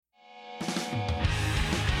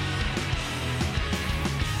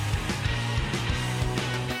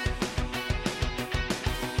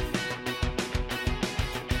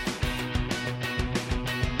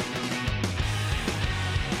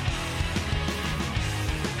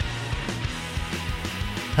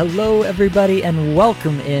Hello, everybody, and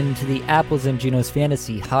welcome into the Apples and Junos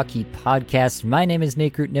Fantasy Hockey Podcast. My name is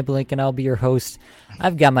Nate Groot Niblink, and I'll be your host.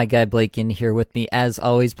 I've got my guy Blake in here with me, as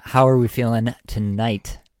always. How are we feeling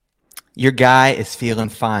tonight? Your guy is feeling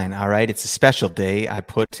fine, all right? It's a special day. I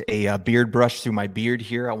put a beard brush through my beard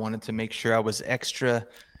here. I wanted to make sure I was extra,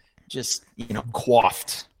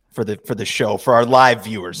 coiffed for the show, for our live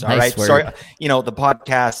viewers, all right? Word. Sorry, the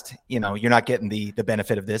podcast, you're not getting the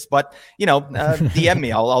benefit of this, but, DM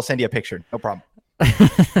me. I'll send you a picture. No problem.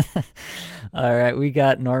 All right, we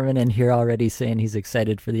got Norman in here already saying he's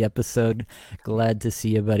excited for the episode. Glad to see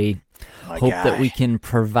you, buddy. Hope that we can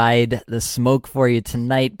provide the smoke for you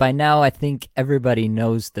tonight. By now, I think everybody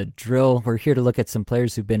knows the drill. We're here to look at some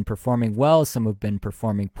players who've been performing well, some who've been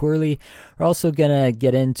performing poorly. We're also going to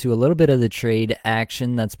get into a little bit of the trade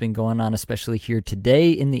action that's been going on, especially here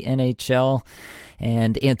today in the NHL,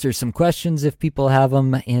 and answer some questions if people have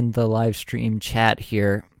them in the live stream chat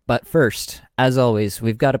here. But first, as always,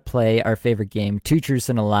 we've got to play our favorite game, Two Truths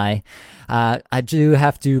and a Lie. I do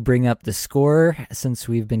have to bring up the score since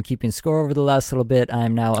we've been keeping score over the last little bit.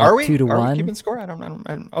 I'm now up 2-1. Are we keeping score? I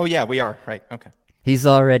don't. Oh yeah, we are. Right. Okay. He's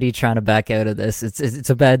already trying to back out of this. It's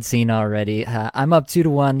a bad scene already. I'm up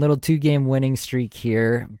 2-1, little 2-game winning streak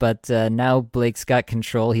here. But now Blake's got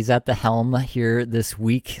control. He's at the helm here this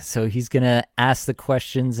week, so he's gonna ask the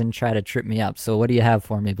questions and try to trip me up. So what do you have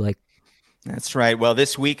for me, Blake? That's right. Well,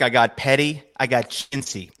 this week I got Petty, I got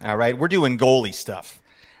Chintzy. All right, we're doing goalie stuff.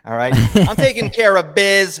 All right, I'm taking care of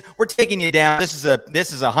biz. We're taking you down. This is a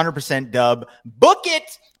 100% dub. Book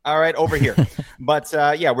it. All right, over here. But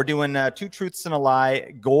we're doing Two Truths and a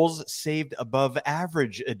Lie, goals saved above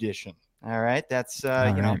average edition. All right, that's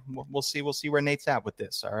right. We'll see where Nate's at with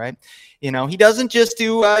this. All right, he doesn't just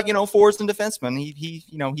do forwards and defensemen.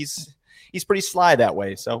 He's pretty sly that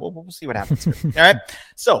way, so we'll see what happens here. All right,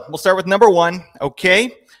 so we'll start with number one.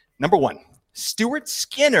 Okay, number one. Stuart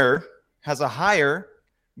Skinner has a higher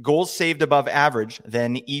goals saved above average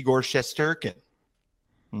than Igor Shesterkin.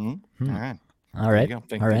 All right. There you go.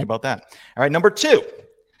 Think about that. All right, number two.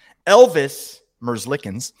 Elvis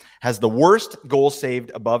Merzlikins has the worst goals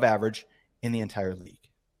saved above average in the entire league.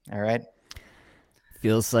 All right.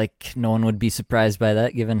 Feels like no one would be surprised by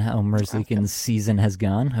that, given how Merzlikin's season has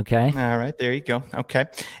gone. Okay. All right. There you go. Okay.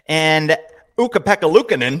 And Ukko-Pekka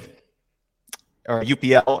Luukkonen, or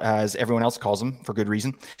UPL, as everyone else calls him for good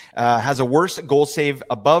reason, has a worse goal save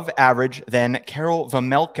above average than Karel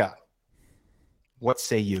Vejmelka. What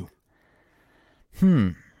say you?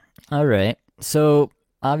 All right. So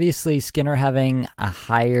obviously Skinner having a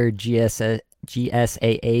higher GSAA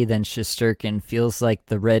than Shesterkin feels like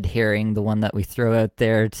the red herring, the one that we throw out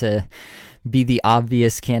there to be the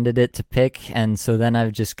obvious candidate to pick. And so then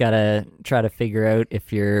I've just got to try to figure out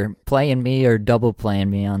if you're playing me or double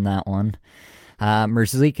playing me on that one.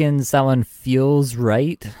 Merzlikins, that one feels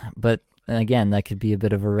right, but again, that could be a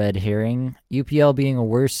bit of a red herring. UPL being a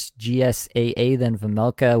worse GSAA than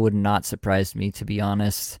Vejmelka would not surprise me, to be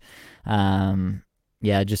honest.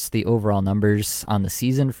 Just the overall numbers on the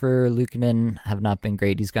season for Luukkonen have not been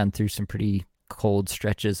great. He's gone through some pretty cold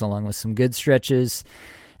stretches along with some good stretches.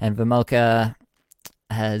 And Vejmelka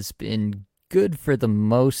has been good for the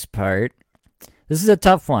most part. This is a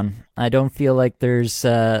tough one. I don't feel like there's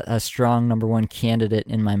a strong number one candidate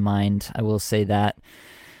in my mind. I will say that.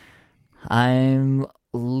 I'm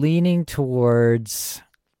leaning towards...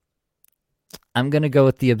 I'm going to go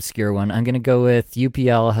with the obscure one. I'm going to go with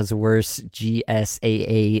UPL has a worse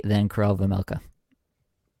GSAA than Karel Vejmelka.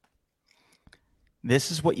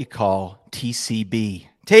 This is what you call TCB.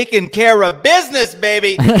 Taking care of business,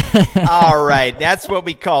 baby. All right. That's what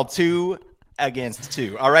we call 2 against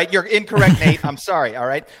 2. All right. You're incorrect, Nate. I'm sorry. All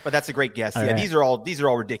right. But that's a great guess. All yeah. right. These are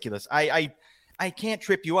all ridiculous. I can't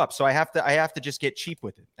trip you up, so I have to just get cheap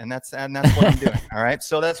with it, and that's what I'm doing. All right,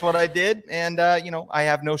 so that's what I did, and I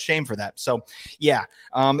have no shame for that. So yeah,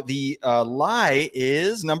 the lie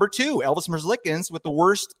is number 2, Elvis Merzlikins with the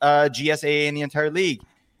worst GSAA in the entire league.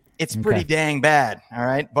 It's pretty dang bad. All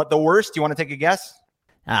right, but the worst. Do you want to take a guess?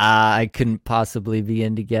 I couldn't possibly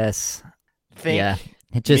begin to guess. Hit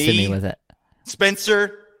me with it.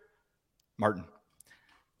 Spencer Martin.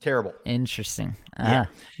 Terrible. Interesting.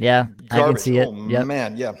 Yeah, I can see it. Oh,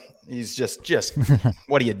 man, yeah. He's just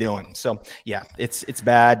what are you doing? So yeah, it's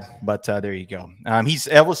bad, but there you go. He's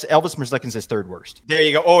Elvis Merzlikins is third worst. There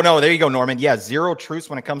you go. Oh no, there you go, Norman. Yeah, 0 truths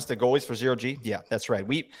when it comes to goalies for 0G. Yeah, that's right.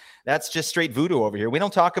 That's just straight voodoo over here. We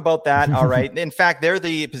don't talk about that. All right. In fact, they're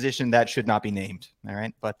the position that should not be named. All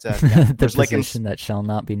right, but the position that shall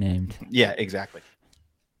not be named. Yeah, exactly.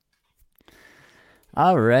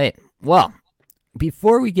 All right. Well,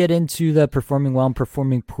 before we get into the performing well and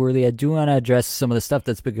performing poorly, I do want to address some of the stuff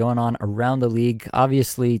that's been going on around the league.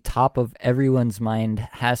 Obviously, top of everyone's mind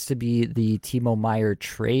has to be the Timo Meier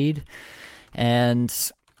trade. And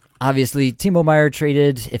obviously, Timo Meier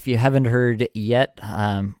traded, if you haven't heard yet,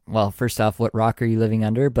 well, first off, what rock are you living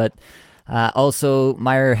under? But also,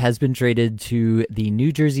 Meier has been traded to the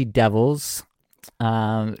New Jersey Devils.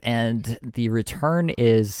 And the return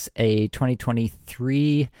is a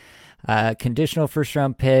 2023 conditional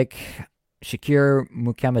first-round pick, Shakir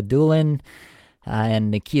Mukhamadullin,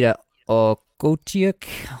 and Nikita Okotiuk.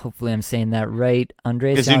 Hopefully I'm saying that right.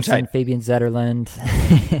 Andreas Johnson, Fabian Zetterlund.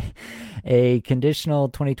 A conditional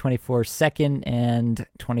 2024 second and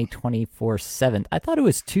 2024 seventh. I thought it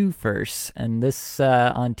was 2 firsts, and this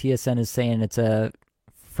on TSN is saying it's a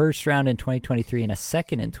first round in 2023 and a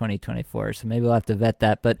second in 2024. So maybe we'll have to vet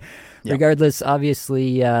that. But regardless,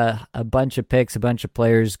 obviously a bunch of picks, a bunch of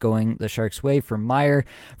players going the Sharks' way for Meier.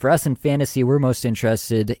 For us in fantasy, we're most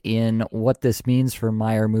interested in what this means for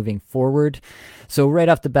Meier moving forward. So right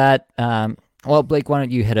off the bat, well, Blake, why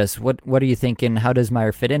don't you hit us? What are you thinking? How does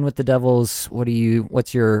Meier fit in with the Devils?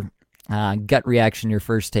 What's your gut reaction, your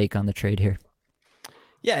first take on the trade here?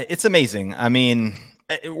 Yeah, it's amazing. I mean,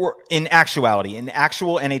 in actual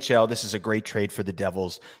NHL, this is a great trade for the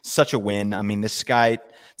Devils. Such a win. I mean, this guy,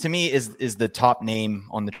 to me, is the top name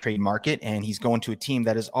on the trade market, and he's going to a team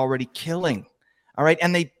that is already killing. All right,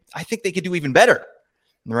 and I think they could do even better.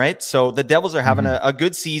 Right, so the Devils are having a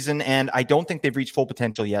good season, and I don't think they've reached full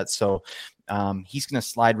potential yet. So he's going to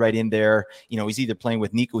slide right in there. You know, he's either playing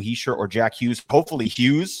with Nico Hischier or Jack Hughes. Hopefully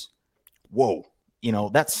Hughes. Whoa. You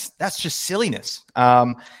know, that's just silliness.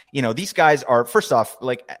 You know, these guys are, first off,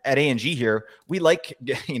 like at A&G here, we like,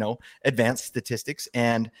 you know, advanced statistics,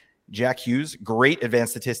 and Jack Hughes, great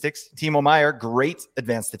advanced statistics. Timo Meier, great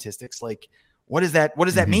advanced statistics. Like, what does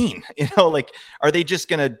that mean? You know, like, are they just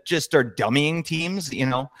going to start dummying teams, you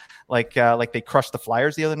know, like they crushed the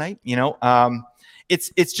Flyers the other night, you know?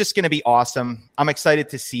 It's just going to be awesome. I'm excited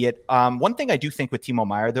to see it. One thing I do think with Timo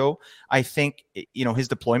Meier, though, I think, you know, his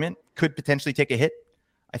deployment could potentially take a hit.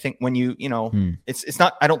 I think when you know, it's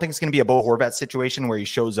not, I don't think it's going to be a Bo Horvat situation where he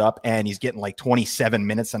shows up and he's getting like 27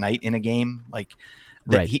 minutes a night in a game. Like,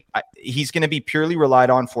 right. He's going to be purely relied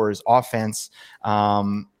on for his offense.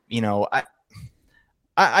 You know,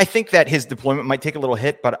 I think that his deployment might take a little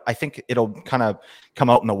hit, but I think it'll kind of come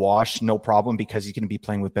out in the wash, no problem, because he's going to be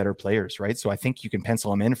playing with better players, right? So I think you can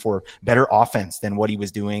pencil him in for better offense than what he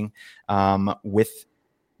was doing with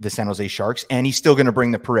the San Jose Sharks, and he's still going to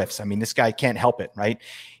bring the periffs. I mean, this guy can't help it, right?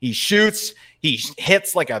 He shoots, he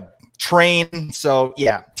hits like a train. So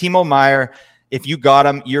yeah, Timo Meier, if you got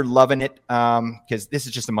him, you're loving it, because this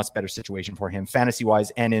is just a much better situation for him,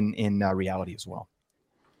 fantasy-wise and in reality as well.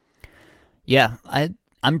 Yeah,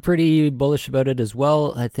 I'm pretty bullish about it as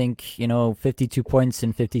well. I think, you know, 52 points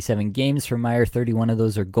in 57 games for Meier, 31 of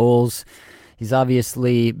those are goals. He's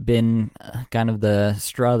obviously been kind of the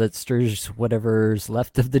straw that stirs whatever's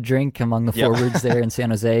left of the drink among the forwards there in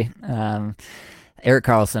San Jose. Erik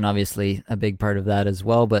Karlsson, obviously, a big part of that as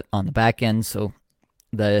well, but on the back end. So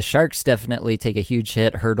the Sharks definitely take a huge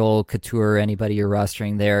hit. Hurdle, Couture, anybody you're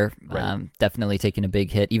rostering there, definitely taking a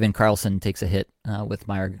big hit. Even Karlsson takes a hit with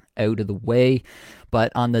Meier out of the way.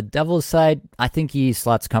 But on the Devils side, I think he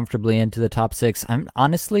slots comfortably into the top 6. I'm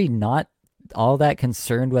honestly not all that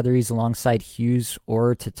concerned whether he's alongside Hughes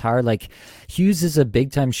or Tatar. Like, Hughes is a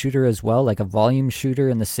big time shooter as well, like a volume shooter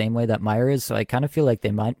in the same way that Meier is. So I kind of feel like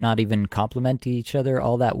they might not even complement each other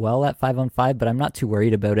all that well at 5-on-5, but I'm not too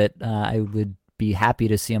worried about it. I would be happy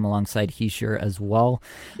to see him alongside Hischier as well.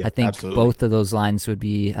 I think both of those lines would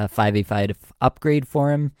be a 5-a-5 upgrade for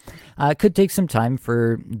him. It could take some time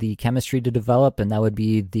for the chemistry to develop, and that would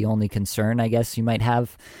be the only concern I guess you might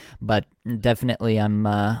have. But definitely, I'm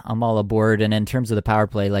all aboard. And in terms of the power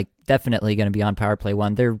play, like, definitely going to be on power play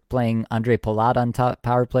 1. They're playing Andre Palat on top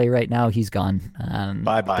power play right now. He's gone.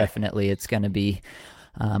 Bye-bye. Definitely, it's going to be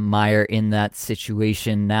Meier in that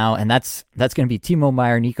situation now, and that's going to be Timo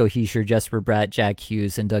Meier, Nico Hischier, Jesper Bratt, Jack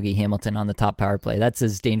Hughes, and Dougie Hamilton on the top power play. That's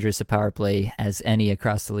as dangerous a power play as any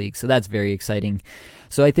across the league, so that's very exciting.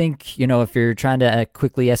 So I think, you know, if you're trying to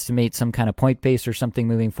quickly estimate some kind of point pace or something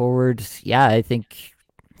moving forward, yeah, I think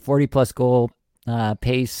 40-plus goal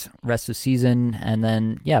pace rest of the season, and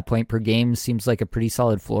then point per game seems like a pretty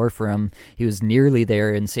solid floor for him. He was nearly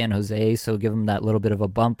there in San Jose, so give him that little bit of a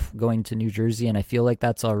bump going to New Jersey, and I feel like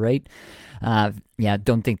that's all right.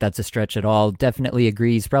 Don't think that's a stretch at all. Definitely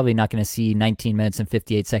agree. He's probably not going to see 19 minutes and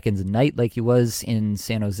 58 seconds a night like he was in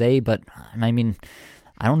San Jose, but I mean,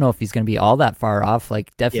 I don't know if he's going to be all that far off,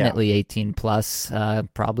 like Yeah. definitely 18 plus,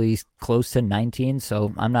 probably close to 19.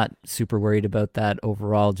 So I'm not super worried about that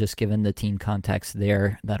overall, just given the team context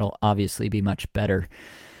there. That'll obviously be much better.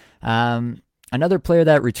 Another player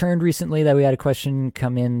that returned recently that we had a question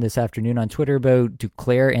come in this afternoon on Twitter about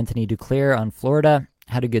Duclair, Anthony Duclair on Florida.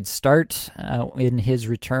 Had a good start in his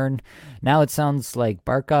return. Now it sounds like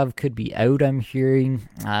Barkov could be out, I'm hearing.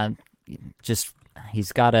 Just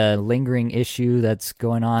he's got a lingering issue that's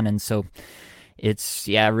going on, and so it's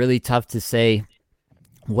really tough to say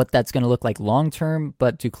what that's going to look like long term.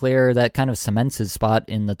 But Duclair, that kind of cements his spot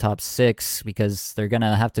in the top 6 because they're going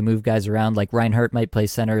to have to move guys around. Like Reinhart might play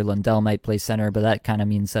center, Lundell might play center, but that kind of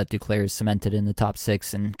means that Duclair is cemented in the top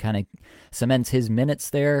 6 and kind of cements his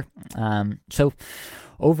minutes there. So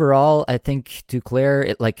overall, I think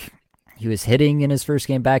Duclair, he was hitting in his first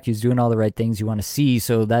game back. He was doing all the right things you want to see.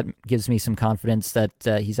 So that gives me some confidence that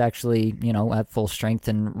he's actually, at full strength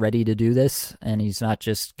and ready to do this. And he's not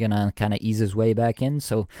just going to kind of ease his way back in.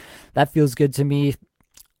 So that feels good to me.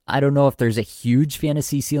 I don't know if there's a huge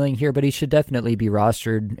fantasy ceiling here, but he should definitely be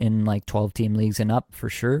rostered in like 12-team leagues and up for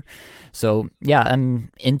sure. So yeah,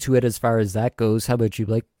 I'm into it as far as that goes. How about you,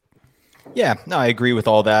 Blake? Yeah, no, I agree with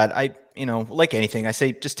all that. Like anything, I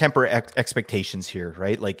say just temper expectations here,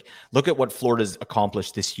 right? Like look at what Florida's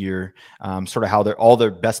accomplished this year, sort of how all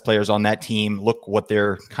their best players on that team, look what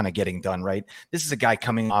they're kind of getting done, right? This is a guy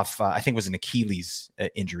coming off, I think it was an Achilles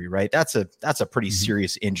injury, right? That's a pretty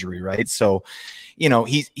serious injury, right? So,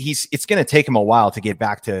 it's going to take him a while to get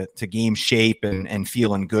back to game shape and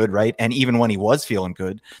feeling good, right? And even when he was feeling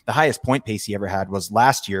good, the highest point pace he ever had was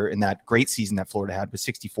last year in that great season that Florida had with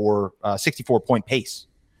 64 point pace.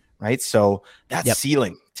 Right. So that's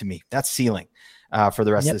ceiling to me. That's ceiling for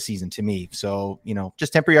the rest of the season to me. So,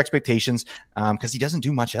 just temper your expectations because he doesn't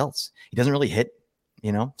do much else. He doesn't really hit,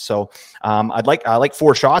 So I like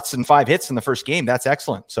 4 shots and 5 hits in the first game. That's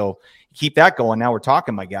excellent. So keep that going. Now we're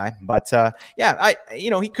talking, my guy. But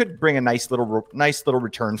he could bring a nice little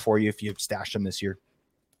return for you if you stashed him this year.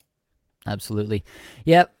 Absolutely.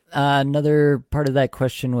 Yep. Another part of that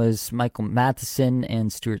question was Michael Matheson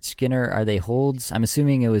and Stuart Skinner. Are they holds? I'm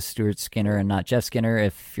assuming it was Stuart Skinner and not Jeff Skinner.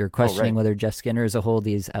 If you're questioning whether Jeff Skinner is a hold,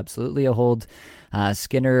 he's absolutely a hold.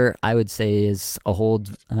 Skinner, I would say, is a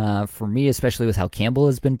hold for me, especially with how Campbell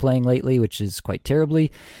has been playing lately, which is quite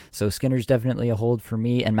terribly. So Skinner's definitely a hold for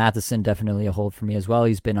me, and Matheson definitely a hold for me as well.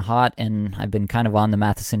 He's been hot, and I've been kind of on the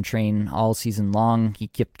Matheson train all season long. He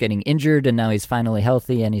kept getting injured, and now he's finally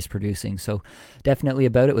healthy, and he's producing. So definitely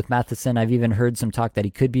about it with Matheson. I've even heard some talk that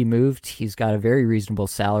he could be moved. He's got a very reasonable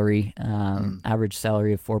salary, average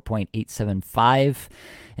salary of 4.875.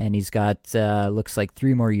 And he's got, looks like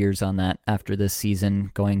 3 more years on that after this season,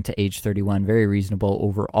 going to age 31. Very reasonable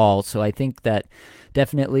overall. So I think that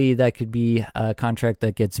definitely that could be a contract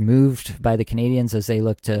that gets moved by the Canadiens as they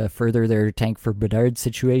look to further their tank for Bedard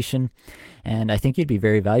situation. And I think he'd be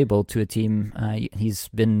very valuable to a team. He's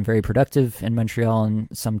been very productive in Montreal, and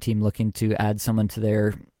some team looking to add someone to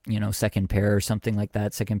their second pair or something like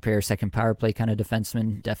that. Second pair, second power play kind of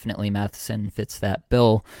defenseman. Definitely Matheson fits that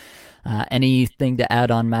bill. Anything to add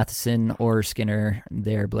on Matheson or Skinner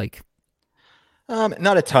there, Blake?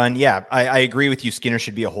 Not a ton. Yeah, I agree with you. Skinner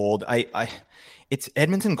should be a hold. It's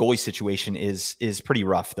Edmonton goalie situation is pretty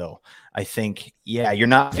rough though. I think, you're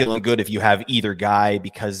not feeling good if you have either guy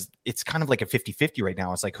because it's kind of like a 50-50 right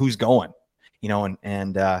now. It's like, who's going?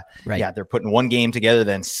 They're putting one game together,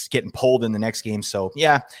 then getting pulled in the next game. So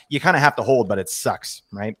you kind of have to hold, but it sucks,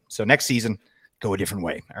 right? So next season, go a different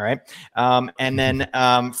way. All right. And then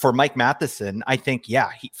for Mike Matheson, I think,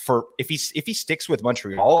 if he sticks with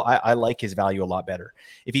Montreal, I like his value a lot better.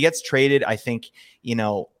 If he gets traded, I think,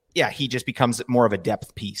 he just becomes more of a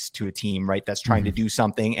depth piece to a team, right? That's trying to do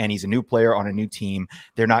something, and he's a new player on a new team.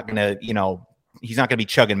 They're not going to, he's not going to be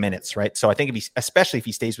chugging minutes, right? So I think especially if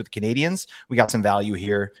he stays with the Canadiens, we got some value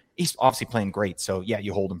here. He's obviously playing great. So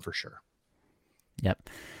you hold him for sure. Yep.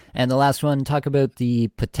 And the last one, talk about the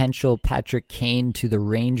potential Patrick Kane to the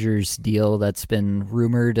Rangers deal that's been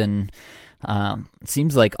rumored and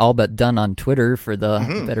seems like all but done on Twitter for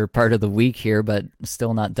the better part of the week here, but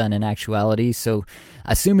still not done in actuality. So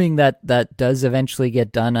assuming that does eventually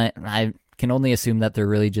get done, I can only assume that they're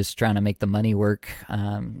really just trying to make the money work,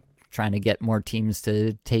 trying to get more teams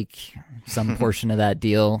to take some portion of that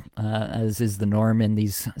deal, as is the norm in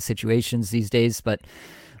these situations these days. But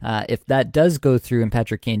if that does go through and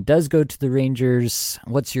Patrick Kane does go to the Rangers,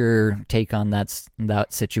 what's your take on that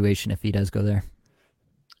situation if he does go there?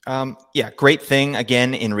 Great thing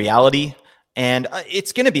again in reality. And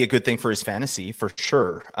it's going to be a good thing for his fantasy for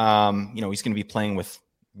sure. He's going to be playing with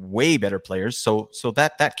way better players. So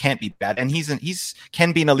that can't be bad. And he's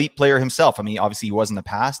can be an elite player himself. I mean, obviously he was in the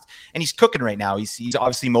past, and he's cooking right now. He's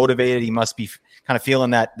obviously motivated. He must be kind of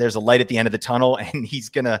feeling that there's a light at the end of the tunnel, and he's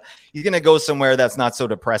gonna go somewhere that's not so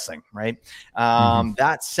depressing, right?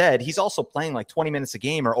 That said, he's also playing like 20 minutes a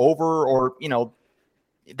game or over, or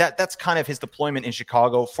that's kind of his deployment in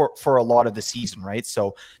Chicago for a lot of the season, right?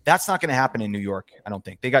 So that's not going to happen in New York. I don't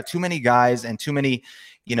think. They got too many guys and too many,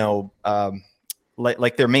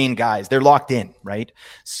 like their main guys. They're locked in, right?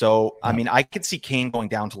 So, I mean, I could see Kane going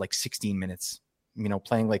down to like 16 minutes,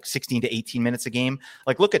 playing like 16 to 18 minutes a game.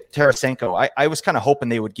 Like, look at Tarasenko. I was kind of hoping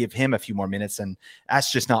they would give him a few more minutes, and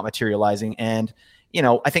that's just not materializing. And,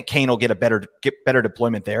 I think Kane will get better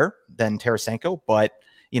deployment there than Tarasenko, but,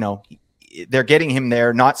 they're getting him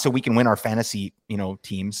there not so we can win our fantasy,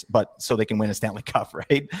 teams, but so they can win a Stanley Cup,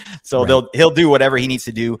 right? So he'll do whatever he needs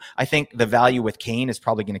to do. I think the value with Kane is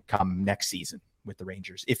probably going to come next season with the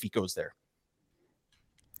Rangers if he goes there.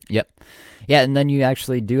 Yep. Yeah, and then you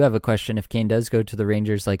actually do have a question. If Kane does go to the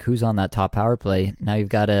Rangers, like, who's on that top power play? Now you've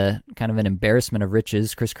got a kind of an embarrassment of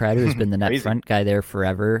riches. Chris Kreider has been the net front guy there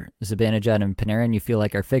forever. Zibanejad and Panarin, you feel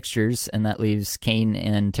like, are fixtures, and that leaves Kane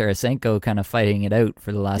and Tarasenko kind of fighting it out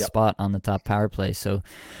for the last spot on the top power play. So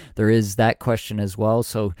there is that question as well.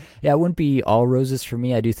 So, yeah, it wouldn't be all roses for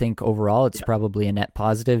me. I do think overall it's probably a net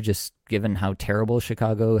positive, just given how terrible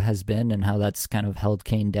Chicago has been and how that's kind of held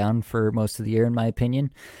Kane down for most of the year, in my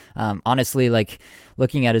opinion. Honestly, like,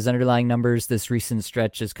 looking at his underlying numbers, this recent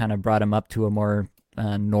stretch has kind of brought him up to a more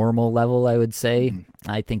normal level, I would say.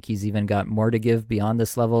 I think he's even got more to give beyond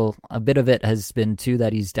this level. A bit of it has been, too,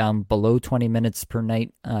 that he's down below 20 minutes per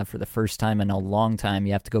night for the first time in a long time.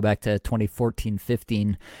 You have to go back to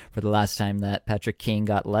 2014-15 for the last time that Patrick Kane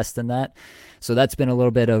got less than that. So that's been a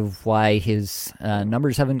little bit of why his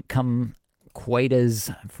numbers haven't come quite as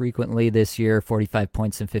frequently this year. 45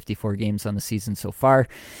 points in 54 games on the season so far.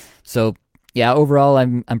 So, yeah, overall,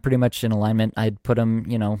 I'm pretty much in alignment. I'd put him,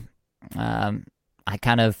 I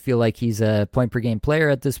kind of feel like he's a point per game player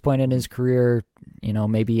at this point in his career.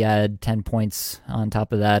 Maybe add 10 points on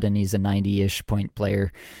top of that, and he's a 90-ish point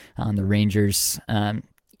player on the Rangers.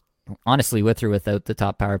 Honestly, with or without the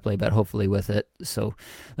top power play, but hopefully with it. So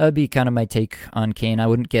that would be kind of my take on Kane. I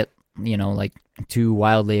wouldn't get, like, too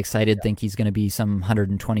wildly excited, think he's going to be some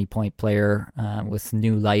 120-point player with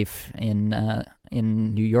new life in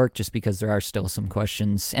New York, just because there are still some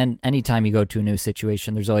questions. And anytime you go to a new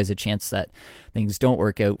situation, there's always a chance that things don't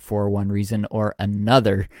work out for one reason or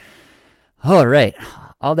another. All right.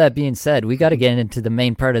 All that being said, we got to get into the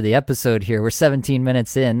main part of the episode here. We're 17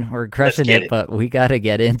 minutes in. We're crushing it, but we got to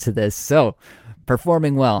get into this. So,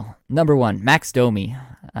 performing well. Number one, Max Domi.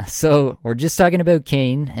 So we're just talking about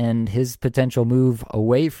Kane and his potential move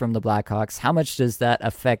away from the Blackhawks. How much does that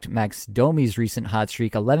affect Max Domi's recent hot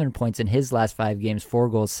streak? 11 points in his last 5 games, 4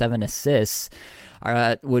 goals, 7 assists.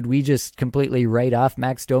 Would we just completely write off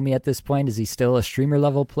Max Domi at this point? Is he still a streamer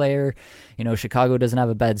level player? Chicago doesn't have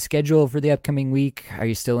a bad schedule for the upcoming week. Are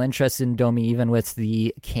you still interested in Domi even with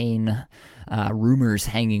the Kane rumors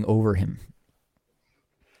hanging over him?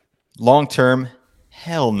 Long term,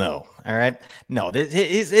 hell no. All right, no,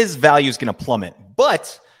 his value is going to plummet.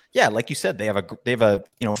 But yeah, like you said, they have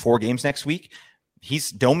a 4 games next week.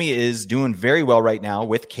 Domi is doing very well right now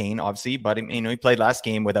with Kane, obviously, but he played last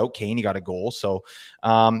game without Kane. He got a goal, so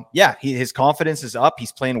his confidence is up.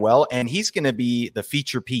 He's playing well, and he's going to be the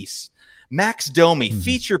feature piece. Max Domi,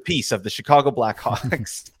 feature piece of the Chicago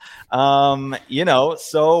Blackhawks.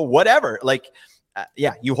 So whatever, like.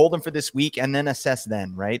 You hold them for this week and then assess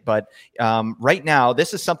then, right? But right now,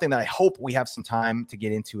 this is something that I hope we have some time to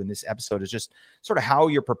get into in this episode, is just sort of how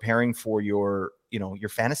you're preparing for your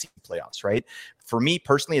fantasy playoffs, right? For me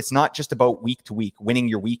personally, it's not just about week to week, winning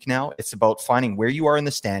your week now. It's about finding where you are in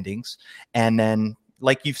the standings and then,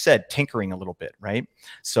 like you've said, tinkering a little bit, right?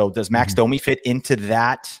 So does Max Domi fit into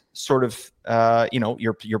that sort of,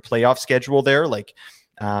 your playoff schedule there? Like,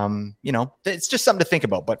 it's just something to think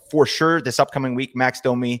about. But for sure, this upcoming week, Max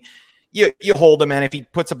Domi, you hold him, and if he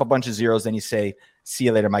puts up a bunch of zeros, then you say, "See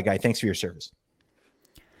you later, my guy. Thanks for your service."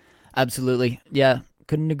 Absolutely, yeah,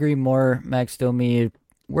 couldn't agree more. Max Domi,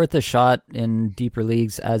 worth a shot in deeper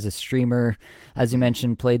leagues as a streamer. As you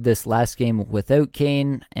mentioned, played this last game without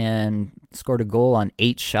Kane and scored a goal on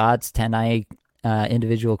 8 shots, 10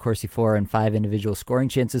 individual Corsi for, and 5 individual scoring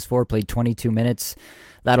chances for. Played 22 minutes.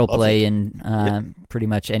 That'll play in pretty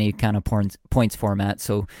much any kind of points format.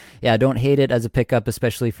 So, yeah, don't hate it as a pickup,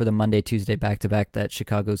 especially for the Monday, Tuesday back-to-back that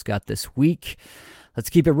Chicago's got this week. Let's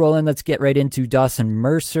keep it rolling. Let's get right into Dawson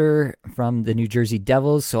Mercer from the New Jersey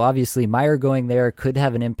Devils. So obviously Meier going there could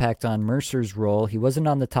have an impact on Mercer's role. He wasn't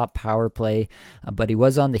on the top power play, but he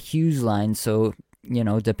was on the Hughes line. So,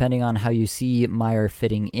 depending on how you see Meier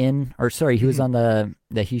fitting in, or sorry, he was on the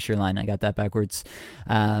Hischier line. I got that backwards.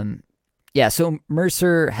 Yeah, so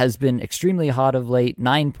Mercer has been extremely hot of late.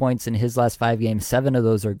 9 points in his last 5 games. 7 of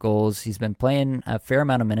those are goals. He's been playing a fair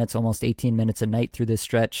amount of minutes, almost 18 minutes a night through this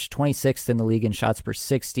stretch. 26th in the league in shots per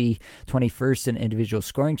 60. 21st in individual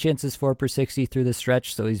scoring chances for per 60 through this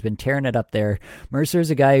stretch. So he's been tearing it up there. Mercer's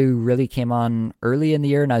a guy who really came on early in the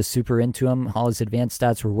year, and I was super into him. All his advanced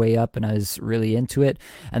stats were way up, and I was really into it.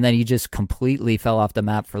 And then he just completely fell off the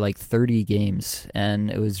map for like 30 games. And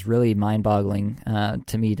it was really mind-boggling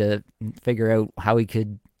to me to figure out how he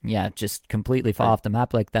could just completely fall off the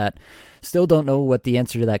map like that. Still don't know what the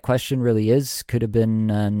answer to that question really is. Could have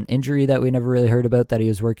been an injury that we never really heard about that he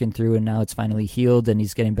was working through, and now it's finally healed and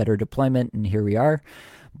he's getting better deployment, and here we are.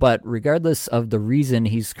 But regardless of the reason,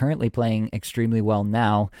 he's currently playing extremely well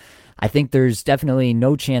now. I think there's definitely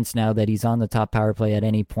no chance now that he's on the top power play at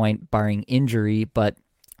any point barring injury, but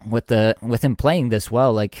with him playing this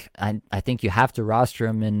well, like I think you have to roster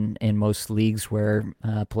him in most leagues where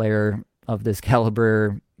a player of this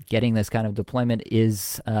caliber getting this kind of deployment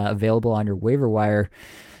is available on your waiver wire.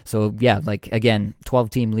 So yeah, like again,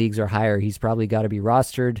 12-team leagues or higher, he's probably got to be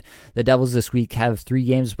rostered. The Devils this week have 3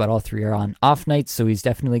 games, but all 3 are on off nights, so he's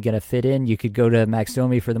definitely going to fit in. You could go to Max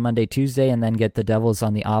Domi for the Monday, Tuesday, and then get the Devils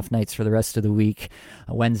on the off nights for the rest of the week,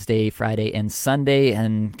 Wednesday, Friday, and Sunday,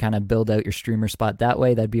 and kind of build out your streamer spot that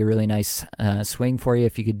way. That'd be a really nice swing for you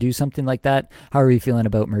if you could do something like that. How are you feeling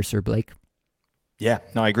about Mercer, Blake? Yeah,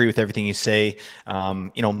 no, I agree with everything you say.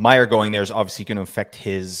 Meier going there is obviously going to affect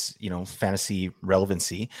his, fantasy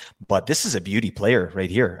relevancy, but this is a beauty player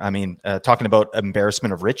right here. I mean, talking about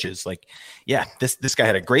embarrassment of riches, like, yeah, this guy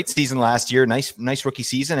had a great season last year, nice rookie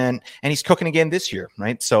season, and he's cooking again this year,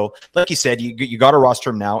 right? So, like you said, you got to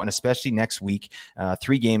roster him now, and especially next week,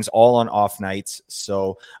 3 games all on off nights.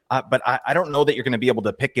 So, but I don't know that you're going to be able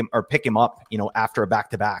to pick him up, after a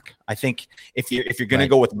back-to-back. I think if you're going to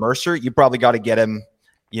go with Mercer, you probably got to get him,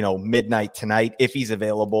 midnight tonight if he's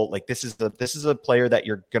available. Like this is a player that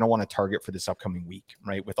you're going to want to target for this upcoming week,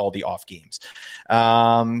 right? With all the off games.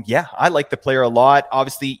 I like the player a lot.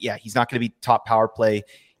 Obviously, yeah, he's not going to be top power play.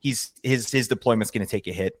 His deployment's going to take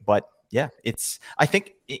a hit, but yeah, I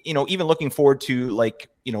think, even looking forward to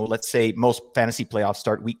let's say most fantasy playoffs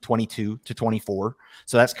start week 22 to 24.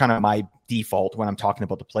 So that's kind of my default when I'm talking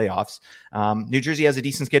about the playoffs. New Jersey has a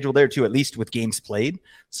decent schedule there too, at least with games played.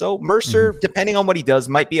 So Mercer, depending on what he does,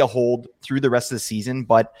 might be a hold through the rest of the season,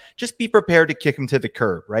 but just be prepared to kick him to the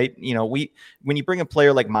curb, right? When you bring a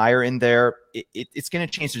player like Meier in there, it's going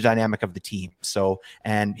to change the dynamic of the team. So,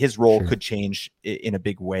 and his role could change in a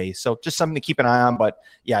big way. So just something to keep an eye on, but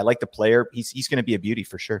yeah, I like the player. He's going to be a beauty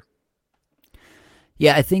for sure.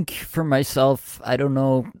 Yeah, I think for myself, I don't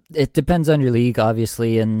know. It depends on your league,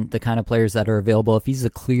 obviously, and the kind of players that are available. If he's the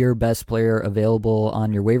clear best player available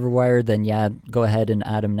on your waiver wire, then yeah, go ahead and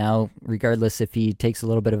add him now. Regardless if he takes a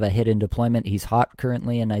little bit of a hit in deployment, he's hot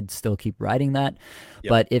currently, and I'd still keep riding that. Yep.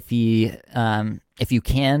 But if you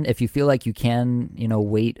feel like you can,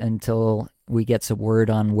 wait until we get some word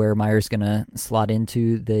on where Meier's going to slot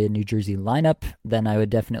into the New Jersey lineup, then I would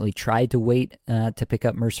definitely try to wait to pick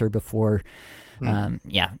up Mercer before.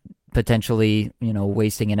 Potentially,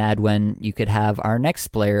 wasting an ad when you could have our next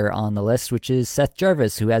player on the list, which is Seth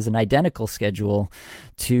Jarvis, who has an identical schedule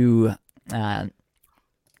to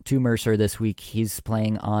Mercer this week. He's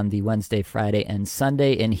playing on the Wednesday, Friday, and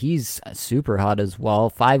Sunday, and he's super hot as well.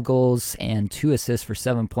 5 goals and 2 assists for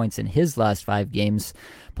 7 points in his last 5 games,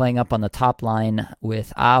 playing up on the top line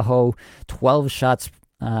with Aho,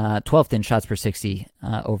 12th in shots per 60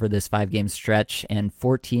 over this 5-game stretch, and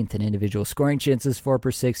 14th in individual scoring chances 4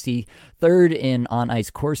 per 60, 3rd in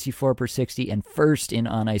on-ice Corsi 4 per 60, and 1st in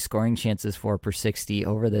on-ice scoring chances 4 per 60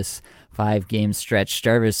 over this 5-game stretch.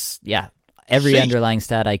 Jarvis, yeah, every underlying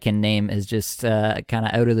stat I can name is just kind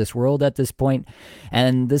of out of this world at this point.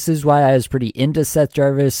 And this is why I was pretty into Seth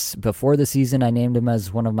Jarvis before the season. I named him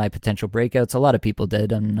as one of my potential breakouts. A lot of people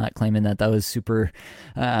did. I'm not claiming that was super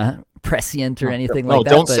prescient or anything like that.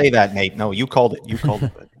 No, don't say that, Nate. No, you called it. All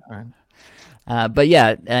right. But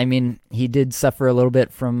yeah, I mean, he did suffer a little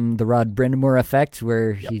bit from the Rod Brind'Amour effect,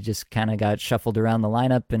 where he just kind of got shuffled around the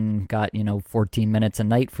lineup and got 14 minutes a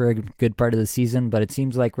night for a good part of the season. But it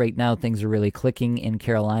seems like right now things are really clicking in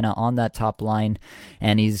Carolina on that top line,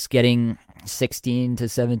 and he's getting 16 to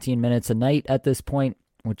 17 minutes a night at this point,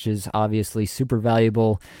 which is obviously super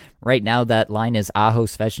valuable. Right now, that line is Aho,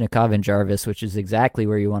 Svechnikov, and Jarvis, which is exactly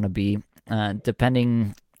where you want to be.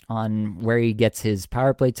 depending on where he gets his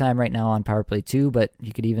power play time right now on power play 2, but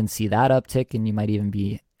you could even see that uptick and you might even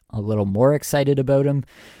be a little more excited about him.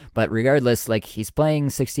 But regardless, like, he's playing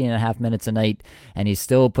 16 and a half minutes a night and he's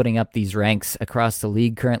still putting up these ranks across the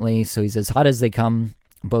league currently. So he's as hot as they come,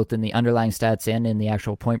 both in the underlying stats and in the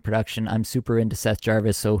actual point production. I'm super into Seth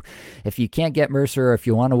Jarvis. So if you can't get Mercer, or if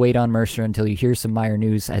you want to wait on Mercer until you hear some Meier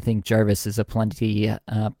news, I think Jarvis is a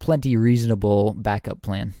plenty reasonable backup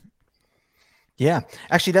plan. Yeah,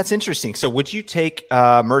 actually, that's interesting. So would you take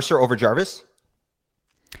Mercer over Jarvis?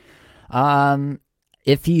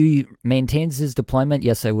 If he maintains his deployment,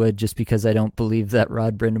 yes, I would, just because I don't believe that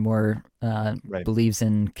Rod Brind'Amour believes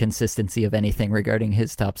in consistency of anything regarding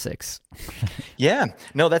his top 6. Yeah,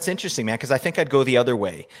 no, that's interesting, man, because I think I'd go the other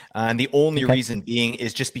way. And the only reason being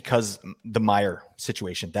is just because the Meier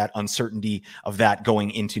situation, that uncertainty of that going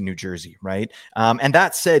into New Jersey, right? And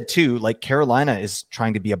that said, too, like, Carolina is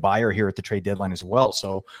trying to be a buyer here at the trade deadline as well.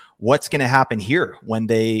 So what's going to happen here when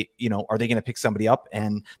they, are they going to pick somebody up?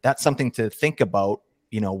 And that's something to think about,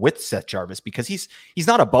 with Seth Jarvis, because he's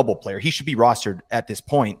not a bubble player. He should be rostered at this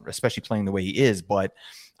point, especially playing the way he is. But,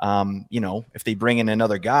 if they bring in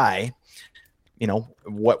another guy,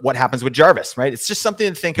 what happens with Jarvis, right? It's just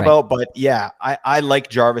something to think about. But yeah, I like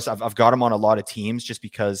Jarvis. I've got him on a lot of teams just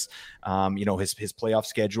because, his playoff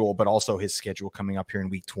schedule, but also his schedule coming up here in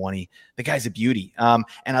week 20. The guy's a beauty. And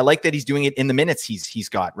I like that he's doing it in the minutes he's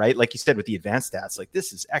got, right? Like you said, with the advanced stats, like,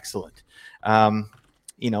 this is excellent.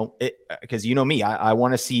 Because me, I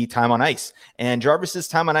want to see time on ice, and Jarvis's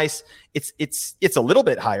time on ice, it's a little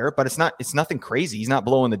bit higher, but it's nothing crazy. He's not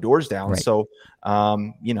blowing the doors down. Right. So,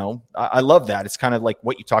 I love that. It's kind of like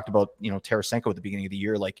what you talked about, Tarasenko at the beginning of the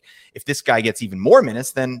year. Like, if this guy gets even more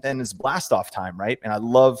minutes, then it's blast off time. Right. And I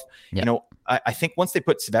love, I think once they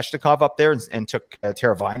put Svechnikov up there and took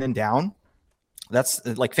Teravainen down, that's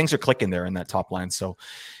like, things are clicking there in that top line. So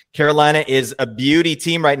Carolina is a beauty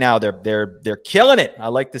team right now. They're killing it. I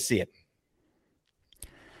like to see it.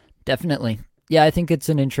 Definitely. Yeah, I think it's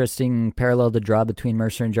an interesting parallel to draw between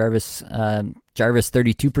Mercer and Jarvis. Jarvis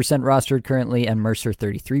 32% rostered currently and Mercer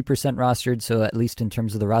 33% rostered. So at least in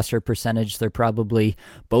terms of the roster percentage, they're probably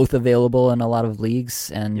both available in a lot of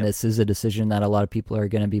leagues. And This is a decision that a lot of people are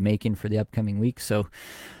going to be making for the upcoming week. So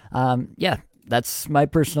that's my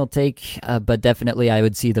personal take, but definitely I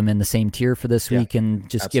would see them in the same tier for this week. And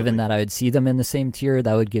just given that I would see them in the same tier,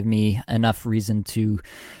 that would give me enough reason to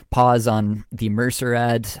pause on the Mercer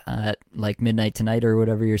ad at like midnight tonight or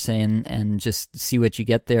whatever you're saying, and just see what you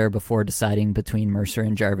get there before deciding between Mercer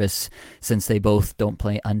and Jarvis, since they both don't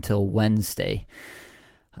play until Wednesday.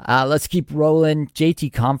 Let's keep rolling.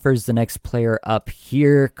 JT Compher is the next player up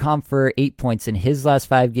here. Compher, 8 points in his last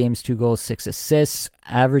 5 games, 2 goals, 6 assists,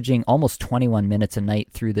 averaging almost 21 minutes a night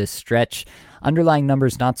through this stretch. Underlying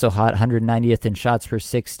numbers not so hot, 190th in shots per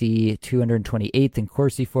 60, 228th in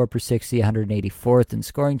Corsi 4 per 60, 184th in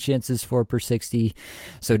scoring chances 4 per 60.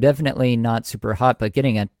 So definitely not super hot, but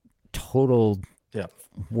getting a total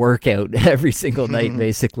workout every single night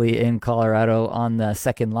basically in Colorado on the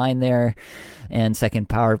second line there and second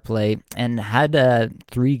power play, and had a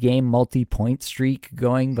 3-game multi-point streak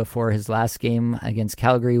going before his last game against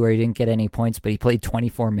Calgary where he didn't get any points, but he played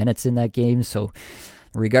 24 minutes in that game. So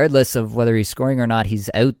regardless of whether he's scoring or not, he's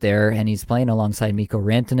out there and he's playing alongside Mikko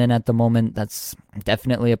Rantanen at the moment. That's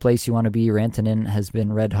definitely a place you want to be. Rantanen has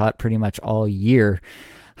been red hot pretty much all year.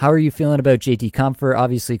 How are you feeling about JT Compher?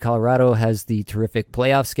 Obviously, Colorado has the terrific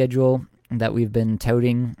playoff schedule that we've been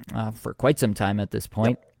touting for quite some time at this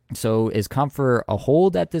point. So is Compher a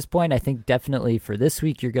hold at this point? I think definitely for this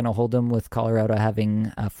week, you're going to hold him with Colorado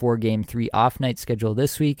having a 4-game, 3-off night schedule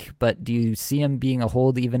this week. But do you see him being a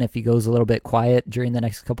hold even if he goes a little bit quiet during the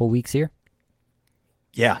next couple weeks here?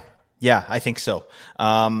 Yeah, I think so.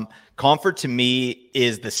 Compher to me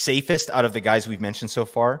is the safest out of the guys we've mentioned so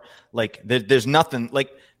far. Like there's nothing like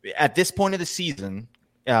at this point of the season,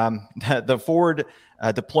 the forward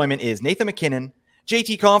deployment is Nathan MacKinnon,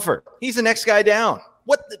 JT Compher. He's the next guy down.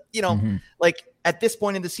 Like at this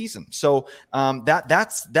point in the season. So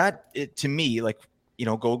that's to me, like,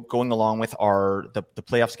 going along with the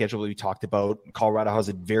playoff schedule that we talked about. Colorado has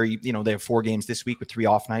a very, they have 4 games this week with 3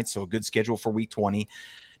 off nights. So a good schedule for week 20.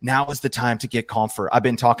 Now is the time to get Compher. I've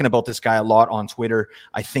been talking about this guy a lot on Twitter.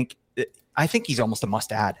 I think he's almost a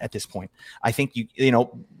must-add at this point. I think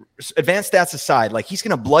advanced stats aside, like he's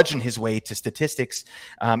going to bludgeon his way to statistics.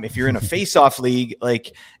 If you're in a face-off league,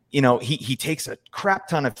 like he takes a crap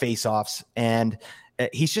ton of face-offs, and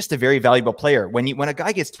he's just a very valuable player. When a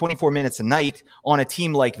guy gets 24 minutes a night on a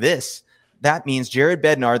team like this, that means Jared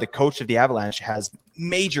Bednar, the coach of the Avalanche, has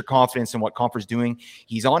major confidence in what Compher's doing.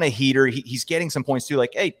 He's on a heater. He's getting some points too.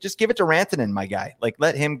 Like, hey, just give it to Rantanen, my guy. Like,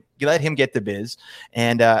 let him get the biz.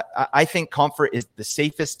 And I think Compher is the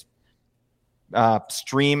safest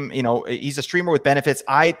stream. He's a streamer with benefits.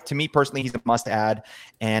 To me personally, he's a must add,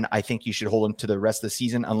 and I think you should hold him to the rest of the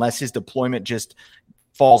season unless his deployment just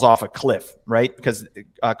falls off a cliff, right? Because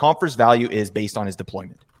Compher's value is based on his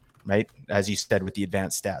deployment, right? As you said, with the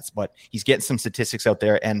advanced stats, but he's getting some statistics out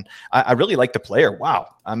there, and I really like the player. Wow.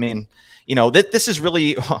 I mean, this is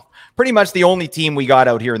really pretty much the only team we got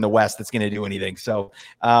out here in the West that's going to do anything. So,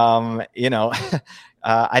 I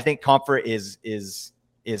think Compher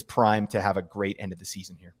is primed to have a great end of the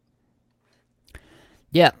season here.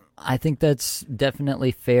 Yeah, I think that's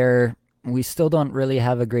definitely fair. We still don't really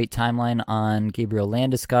have a great timeline on Gabriel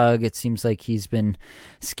Landeskog. It seems like he's been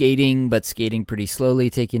skating pretty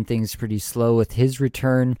slowly, taking things pretty slow with his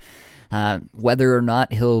return. Whether or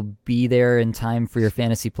not he'll be there in time for your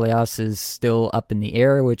fantasy playoffs is still up in the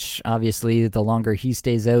air, which obviously the longer he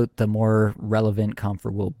stays out, the more relevant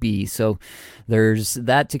Compher will be. So there's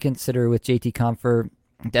that to consider with JT Compher.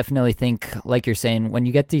 Definitely think, like you're saying, when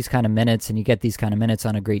you get these kind of minutes and you get these kind of minutes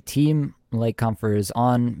on a great team like Compher is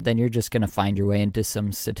on, then you're just going to find your way into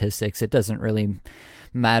some statistics. It doesn't really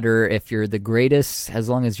matter if you're the greatest, as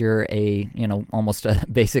long as you're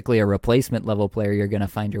basically a replacement level player, you're going to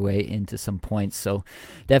find your way into some points. So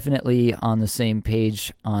definitely on the same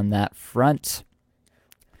page on that front.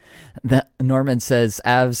 Norman says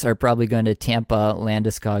Avs are probably going to Tampa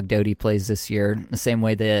Landeskog Doughty plays this year, the same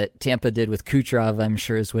way that Tampa did with Kucherov, I'm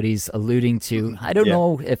sure is what he's alluding to. I don't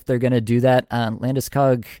know if they're going to do that.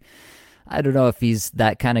 Landeskog, I don't know if he's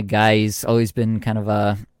that kind of guy. He's always been kind of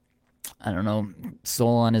a,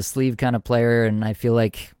 soul on his sleeve kind of player, and I feel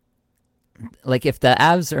like if the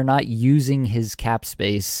Avs are not using his cap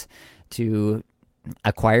space to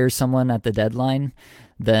acquire someone at the deadline,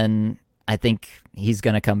 then I think he's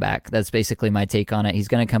going to come back. That's basically my take on it. He's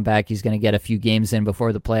going to come back. He's going to get a few games in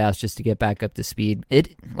before the playoffs just to get back up to speed.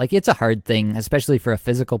 It's a hard thing, especially for a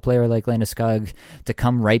physical player like Landeskog, to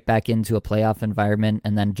come right back into a playoff environment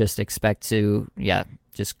and then just expect to,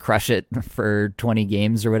 just crush it for 20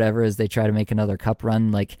 games or whatever as they try to make another cup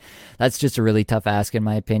run. That's just a really tough ask in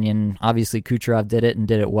my opinion. Obviously Kucherov did it and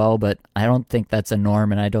did it well, but I don't think that's a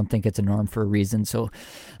norm, and I don't think it's a norm for a reason. So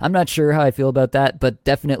I'm not sure how I feel about that, but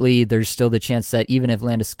definitely there's still the chance that even if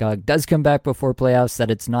Landeskog does come back before playoffs,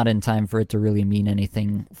 that it's not in time for it to really mean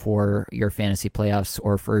anything for your fantasy playoffs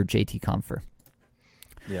or for JT Compher.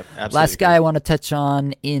 Yep, absolutely. Last guy I want to touch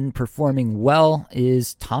on in performing well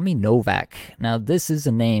is Tommy Novak. Now, this is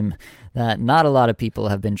a name that not a lot of people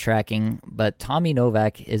have been tracking, but Tommy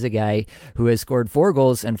Novak is a guy who has scored 4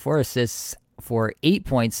 goals and 4 assists for 8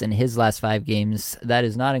 points in his last 5 games. That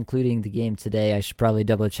is not including the game today. I should probably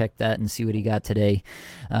double check that and see what he got today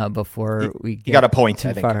before we get He got a point,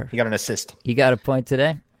 I think. Far. He got an assist. He got a point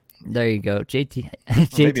today? There you go. JT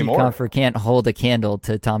Compher can't hold a candle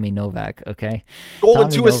to Tommy Novak, okay? Goal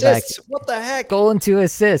and 2 assists. What the heck? Goal and 2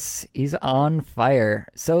 assists. He's on fire.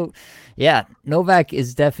 So, yeah, Novak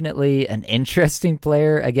is definitely an interesting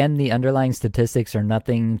player. Again, the underlying statistics are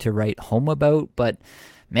nothing to write home about, but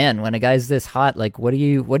man, when a guy's this hot, what do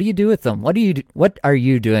you do with him? What are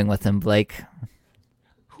you doing with him, Blake?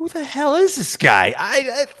 Who the hell is this guy?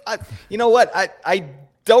 I you know what? I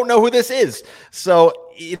don't know who this is. So,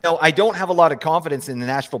 I don't have a lot of confidence in the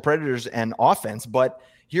Nashville Predators and offense, but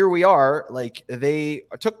here we are. They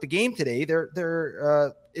took the game today.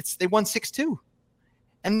 They won 6-2.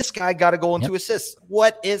 And this guy got a goal and 2 assists.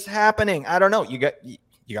 What is happening? I don't know. You got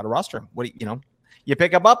to roster him. You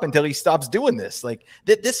pick him up until he stops doing this.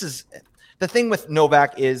 This is the thing with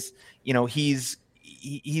Novak is, he's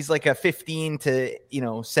like a 15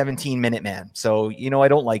 to 17 minute man. So I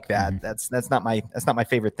don't like that. That's not my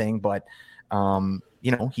favorite thing. But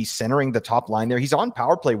he's centering the top line there. He's on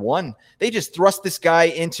power play 1. They just thrust this guy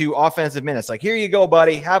into offensive minutes. Here you go,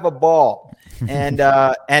 buddy. Have a ball. And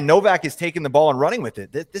Novak is taking the ball and running with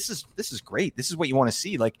it. This is great. This is what you want to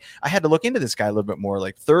see. I had to look into this guy a little bit more.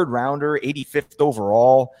 3rd rounder, 85th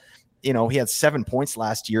overall. He had 7 points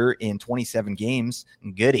last year in 27 games.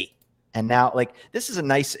 Goody. And now, this is a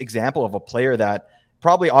nice example of a player that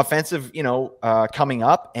probably offensive, coming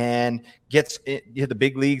up and gets hit the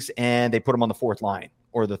big leagues, and they put him on the 4th line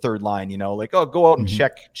or the 3rd line, go out and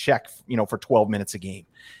check, for 12 minutes a game.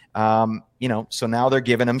 So now they're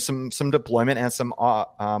giving him some deployment and some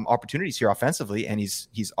opportunities here offensively, and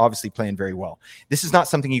he's obviously playing very well. This is not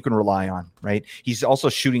something you can rely on, right? He's also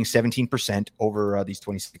shooting 17% over these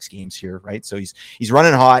 26 games here, right? So he's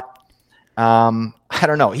running hot. I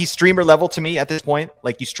don't know. He's streamer level to me at this point.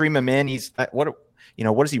 Like you stream him in, he's what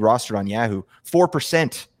is he rostered on Yahoo?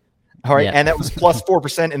 4%. All right. Yeah. And that was plus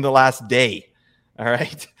 4% in the last day. All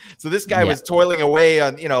right. So this guy was toiling away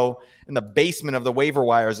on, in the basement of the waiver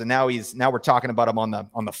wires. And now we're talking about him on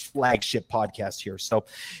the flagship podcast here. So,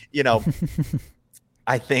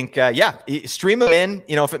 I think, stream him in,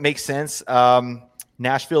 if it makes sense.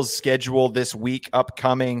 Nashville's schedule this week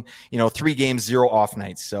upcoming, 3 games, 0 off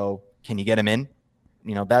nights. So can you get him in?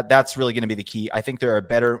 That's really going to be the key. I think there are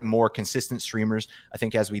better, more consistent streamers. I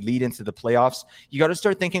think as we lead into the playoffs, you got to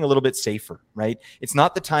start thinking a little bit safer, right? It's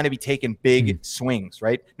not the time to be taking big swings,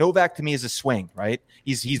 right? Novak to me is a swing, right?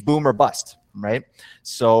 He's boom or bust, right?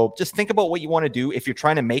 So just think about what you want to do. If you're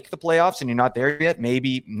trying to make the playoffs and you're not there yet,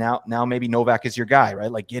 maybe now maybe Novak is your guy,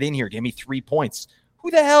 right? Like get in here, give me 3 points. Who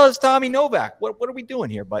the hell is Tommy Novak? What are we doing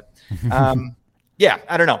here? But yeah,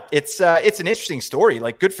 I don't know. It's an interesting story.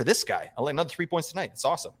 Like, good for this guy. I'll let another 3 points tonight. It's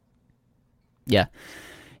awesome. Yeah.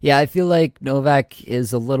 Yeah, I feel like Novak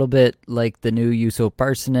is a little bit like the new Juuso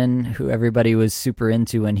Parssinen, who everybody was super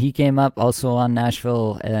into when he came up, also on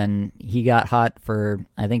Nashville, and he got hot for,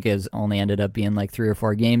 I think it was only ended up being like 3 or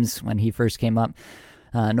 4 games when he first came up.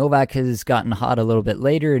 Novak has gotten hot a little bit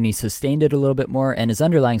later, and he sustained it a little bit more, and his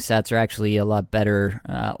underlying stats are actually a lot better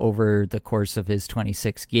over the course of his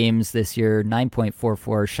 26 games this year.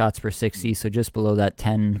 9.44 shots per 60, so just below that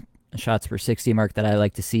 10 shots per 60 mark that I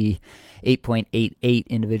like to see. 8.88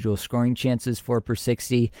 individual scoring chances for per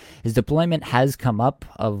 60. His deployment has come up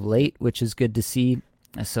of late, which is good to see.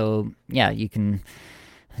 So, yeah, you can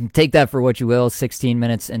take that for what you will. 16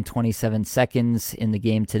 minutes and 27 seconds in the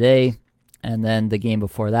game today. And then the game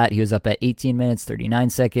before that, he was up at 18 minutes, 39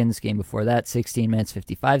 seconds. Game before that, 16 minutes,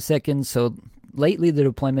 55 seconds. So lately, the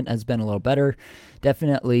deployment has been a little better.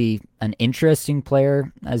 Definitely an interesting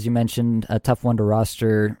player. As you mentioned, a tough one to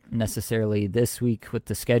roster necessarily this week with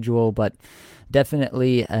the schedule, but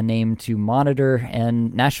definitely a name to monitor.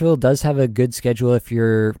 And Nashville does have a good schedule if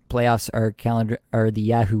your playoffs are the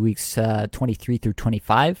Yahoo weeks 23 through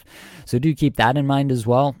 25. So do keep that in mind as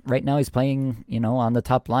well. Right now he's playing, on the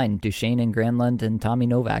top line, Duchesne and Granlund and Tommy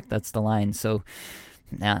Novak. That's the line. So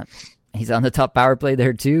he's on the top power play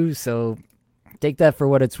there too. So take that for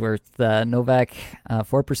what it's worth. Novak, 4%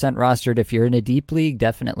 rostered. If you're in a deep league,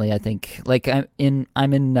 definitely. I think I'm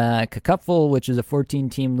in Cupful, which is a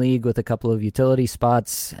 14-team league with a couple of utility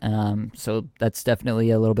spots. So that's definitely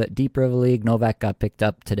a little bit deeper of a league. Novak got picked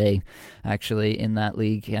up today, actually, in that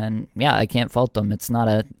league, and yeah, I can't fault them. It's not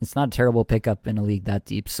a terrible pickup in a league that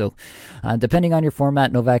deep. So depending on your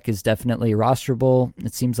format, Novak is definitely rosterable.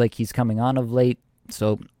 It seems like he's coming on of late,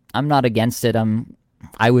 so I'm not against it.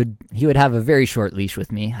 He would have a very short leash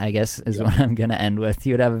with me, I guess, is what I'm going to end with. He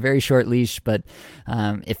would have a very short leash, but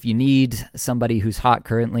if you need somebody who's hot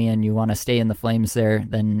currently and you want to stay in the flames there,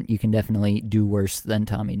 then you can definitely do worse than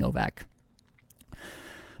Tommy Novak.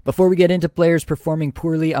 Before we get into players performing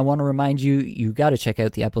poorly, I want to remind you got to check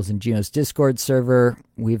out the Apples and Ginos Discord server.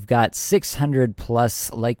 We've got 600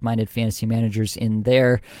 plus like-minded fantasy managers in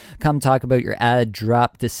there. Come talk about your add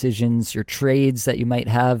drop decisions, your trades that you might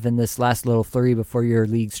have in this last little flurry before your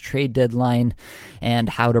league's trade deadline, and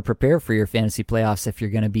how to prepare for your fantasy playoffs if you're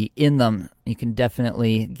going to be in them. You can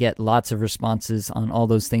definitely get lots of responses on all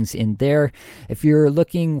those things in there. If you're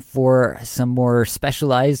looking for some more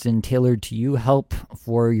specialized and tailored to you help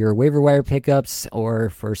for your waiver wire pickups or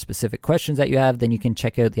for specific questions that you have, then you can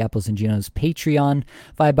check out the Apples and Ginos Patreon.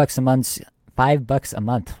 $5 a month. $5 a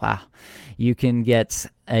month. Wow. You can get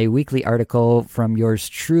a weekly article from yours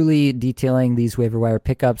truly detailing these waiver wire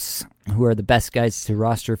pickups, who are the best guys to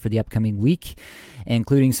roster for the upcoming week,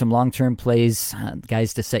 including some long-term plays,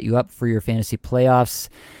 guys to set you up for your fantasy playoffs.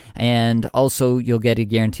 And also, you'll get a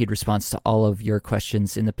guaranteed response to all of your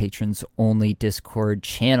questions in the patrons-only Discord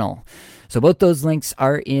channel. So both those links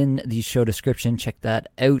are in the show description. Check that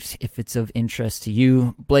out if it's of interest to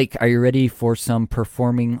you. Blake, are you ready for some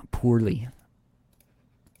performing poorly?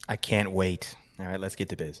 I can't wait. All right, let's get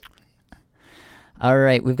to biz. All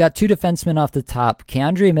right, we've got 2 defensemen off the top,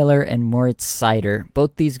 K'Andre Miller and Moritz Seider.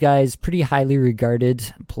 Both these guys pretty highly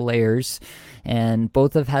regarded players, and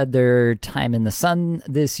both have had their time in the sun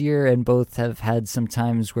this year, and both have had some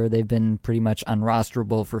times where they've been pretty much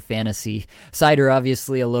unrosterable for fantasy. Seider,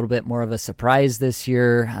 obviously, a little bit more of a surprise this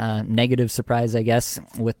year, negative surprise, I guess,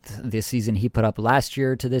 with the season he put up last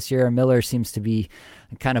year to this year. Miller seems to be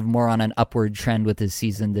kind of more on an upward trend with his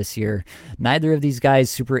season this year. Neither of these guys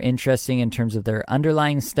super interesting in terms of their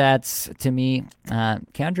underlying stats to me.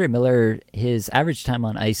 K'Andre Miller, his average time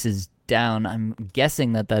on ice is down. I'm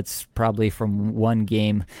guessing that that's probably from one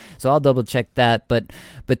game, so I'll double check that. But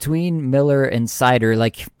between Miller and Seider,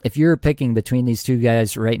 like if you're picking between these two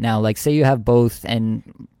guys right now, like say you have both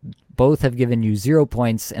and both have given you 0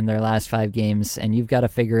 points in their last 5 games, and you've got to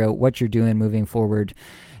figure out what you're doing moving forward.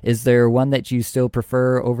 Is there one that you still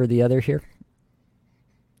prefer over the other here?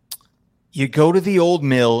 You go to the old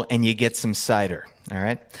mill and you get some Seider. All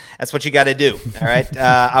right. That's what you got to do. All right.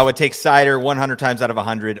 I would take Seider 100 times out of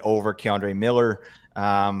 100 over K'Andre Miller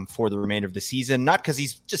for the remainder of the season. Not because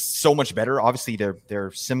he's just so much better. Obviously,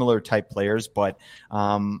 they're similar type players, but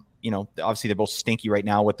obviously they're both stinky right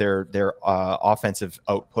now with their offensive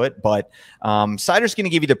output. But Seider's going to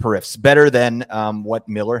give you the periffs better than what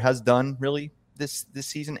Miller has done really this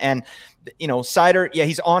season. And Seider, yeah,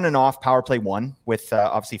 he's on and off power play 1 with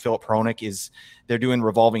obviously Filip Hronek they're doing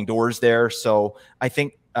revolving doors there. So I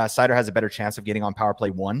think Seider has a better chance of getting on power play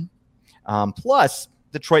 1. Plus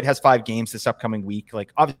Detroit has 5 games this upcoming week.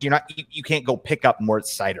 Like obviously you can't go pick up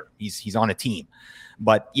Moritz Seider. He's on a team.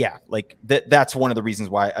 But yeah, like that's one of the reasons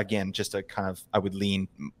why, again, just a kind of, I would lean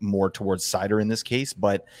more towards Seider in this case.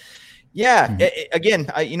 But yeah,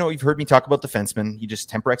 again, you've heard me talk about defensemen. You just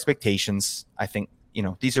temper expectations. I think,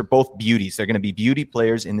 these are both beauties. They're going to be beauty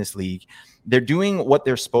players in this league. They're doing what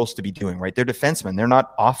they're supposed to be doing, right? They're defensemen. They're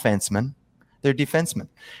not offensemen. They're defensemen,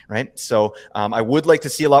 right? So I would like to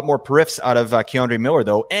see a lot more periffs out of K'Andre Miller,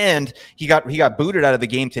 though. And he got booted out of the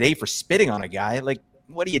game today for spitting on a guy. Like,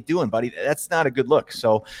 what are you doing, buddy? That's not a good look.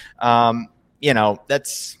 So,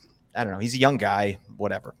 that's, I don't know. He's a young guy,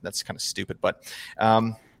 whatever. That's kind of stupid. But,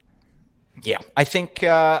 yeah, I think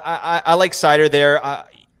I like Seider there.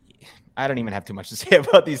 I don't even have too much to say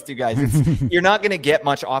about these two guys. You're not going to get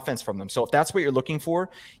much offense from them. So if that's what you're looking for,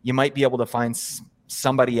 you might be able to find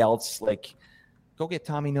somebody else. Like, go get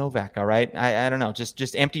Tommy Novak, all right? I don't know.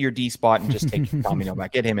 Just empty your D spot and just take Tommy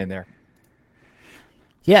Novak. Get him in there.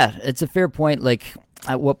 Yeah, it's a fair point. Like,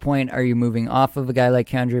 at what point are you moving off of a guy like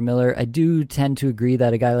K'Andre Miller? I do tend to agree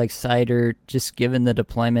that a guy like Seider, just given the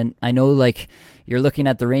deployment, I know like you're looking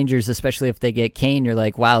at the Rangers, especially if they get Kane, you're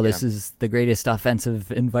like, wow, this is the greatest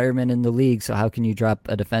offensive environment in the league. So how can you drop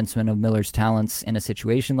a defenseman of Miller's talents in a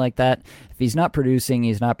situation like that? If he's not producing,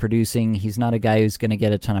 he's not producing. He's not a guy who's going to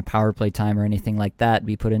get a ton of power play time or anything like that,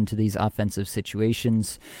 be put into these offensive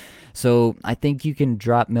situations. So I think you can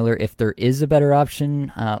drop Miller if there is a better option.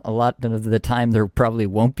 A lot of the time, there probably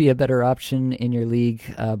won't be a better option in your league.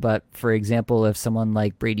 But for example, if someone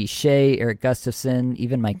like Brady Shea, Eric Gustafson,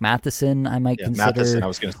 even Mike Matheson, I might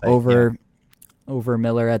consider over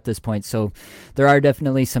Miller at this point. So there are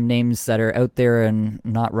definitely some names that are out there and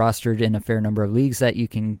not rostered in a fair number of leagues that you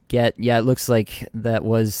can get. Yeah, it looks like that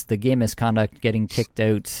was the game misconduct, getting kicked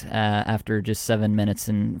out after just 7 minutes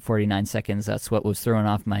and 49 seconds. That's what was throwing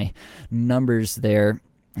off my numbers there.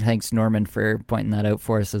 Thanks, Norman, for pointing that out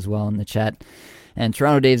for us as well in the chat. And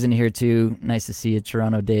Toronto Dave's in here too. Nice to see you,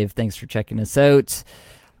 Toronto Dave. Thanks for checking us out.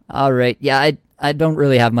 All right. Yeah, I don't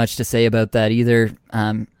really have much to say about that either.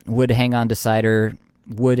 Would hang on to Seider,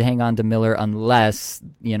 would hang on to Miller unless,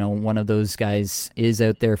 one of those guys is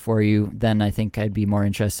out there for you. Then I think I'd be more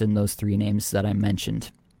interested in those 3 names that I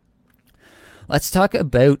mentioned. Let's talk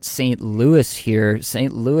about St. Louis here.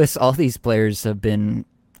 St. Louis, all these players have been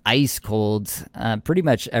ice cold pretty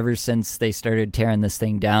much ever since they started tearing this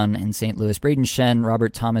thing down in St. Louis. Brayden Schenn,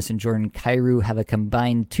 Robert Thomas, and Jordan Kyrou have a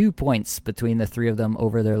combined 2 points between the 3 of them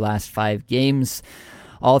over their last 5 games.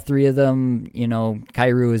 All 3 of them,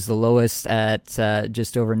 Kyrou is the lowest at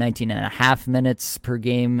just over 19 and a half minutes per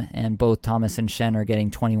game, and both Thomas and Schenn are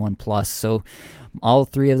getting 21 plus. So all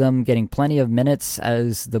 3 of them getting plenty of minutes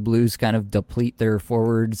as the Blues kind of deplete their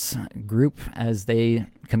forwards group as they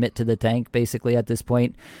commit to the tank basically at this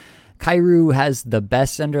point. Kyrou has the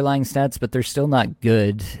best underlying stats, but they're still not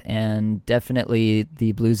good. And definitely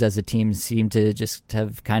the Blues as a team seem to just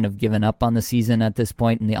have kind of given up on the season at this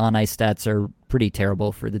point, and the on-ice stats are pretty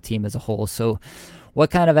terrible for the team as a whole. So what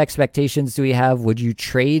kind of expectations do we have? Would you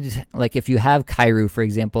trade, like if you have Kyrou, for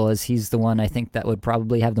example, as he's the one I think that would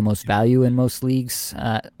probably have the most value in most leagues,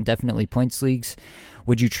 definitely points leagues.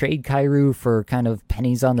 Would you trade Kyrou for kind of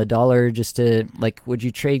pennies on the dollar just to, would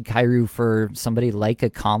you trade Kyrou for somebody like a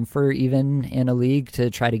Compher even in a league to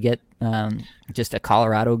try to get just a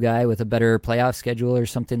Colorado guy with a better playoff schedule or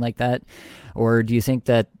something like that? Or do you think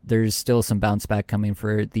that there's still some bounce back coming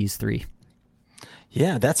for these 3?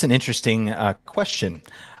 Yeah, that's an interesting question.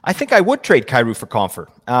 I think I would trade Kyrou for Compher.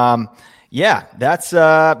 Yeah,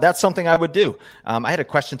 that's something I would do. I had a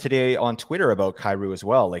question today on Twitter about Kyrou as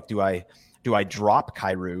well. Do I drop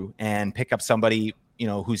Kyrou and pick up somebody,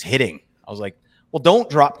 who's hitting? I was like, well, don't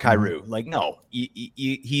drop Kyrou. Like, no,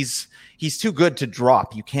 he's too good to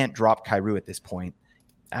drop. You can't drop Kyrou at this point.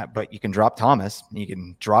 But you can drop Thomas. You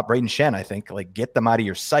can drop Braden Shen, I think. Like, get them out of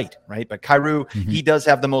your sight, right? But Kyrou, he does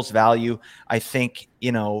have the most value. I think,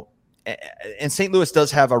 and St. Louis does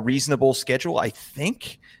have a reasonable schedule, I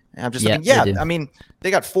think. And I'm just looking, I mean,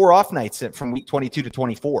 they got 4 off nights from week 22 to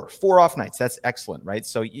 24. 4 off nights. That's excellent, right?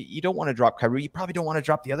 So you don't want to drop Kyrou. You probably don't want to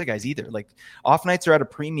drop the other guys either. Like, off nights are at a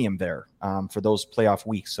premium there for those playoff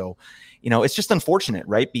weeks. So, it's just unfortunate,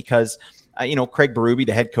 right? Because Craig Berube,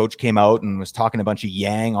 the head coach, came out and was talking a bunch of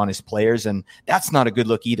yang on his players, and that's not a good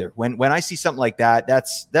look either. When I see something like that,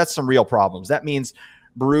 that's some real problems. That means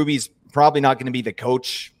Berube's probably not going to be the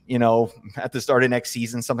coach, at the start of next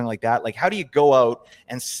season, something like that. Like, how do you go out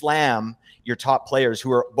and slam your top players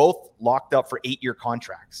who are both locked up for 8-year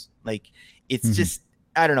contracts? Like, it's just,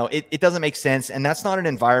 I don't know. It doesn't make sense. And that's not an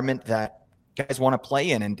environment that guys want to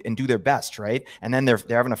play in and do their best, right? And then they're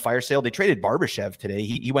having a fire sale. They traded Barbashev today.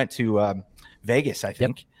 He went to Vegas, I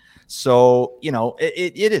think. Yep. So,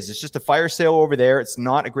 it is. It's just a fire sale over there. It's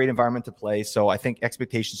not a great environment to play. So I think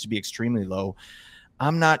expectations should be extremely low.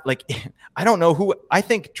 I'm not like, I don't know who, I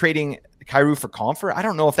think trading Kyrou for Compher, I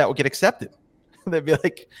don't know if that would get accepted. They'd be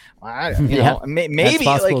like, maybe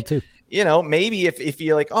like, too. Maybe if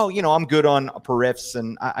you're like, I'm good on periffs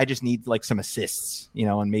and I just need like some assists,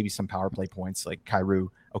 and maybe some power play points like Kyrou.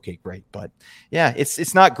 Okay, great. But yeah,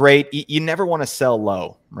 it's not great. You never want to sell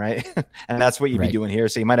low, right? And that's what you'd be doing here.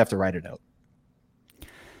 So you might have to write it out.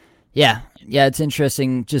 Yeah. It's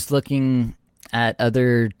interesting just looking at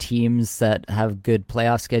other teams that have good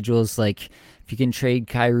playoff schedules. Like, if you can trade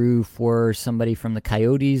Kyrou for somebody from the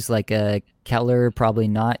Coyotes, like a Keller, probably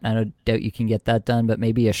not. I don't doubt you can get that done, but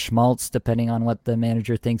maybe a Schmaltz, depending on what the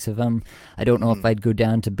manager thinks of him. I don't know if I'd go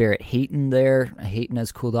down to Barrett Hayton there. Hayton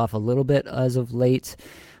has cooled off a little bit as of late.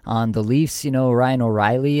 On the Leafs, Ryan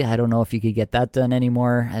O'Reilly, I don't know if you could get that done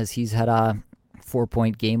anymore, as he's had a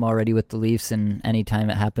 4-point game already with the Leafs, and anytime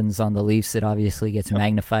it happens on the Leafs, it obviously gets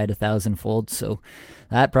magnified 1,000-fold. So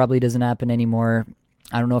that probably doesn't happen anymore.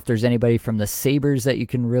 I don't know if there's anybody from the Sabres that you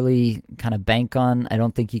can really kind of bank on. I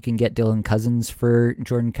don't think you can get Dylan Cousins for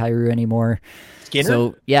Jordan Kyrou anymore. Skinner?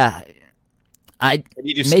 So yeah,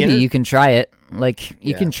 maybe you can try it. Like,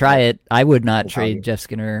 you can try it. I would not trade Jeff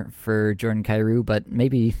Skinner for Jordan Kyrou, but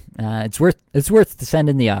maybe it's worth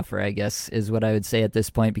sending the offer, I guess, is what I would say at this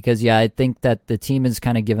point. Because I think that the team has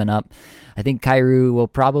kind of given up. I think Kyrou will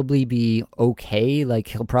probably be okay. Like,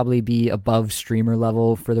 he'll probably be above streamer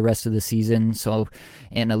level for the rest of the season. So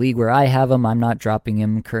in a league where I have him, I'm not dropping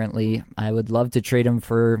him currently. I would love to trade him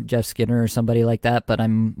for Jeff Skinner or somebody like that, but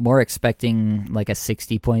I'm more expecting like a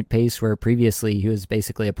 60-point pace, where previously he was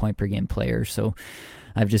basically a point per game player. So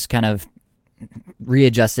I've just kind of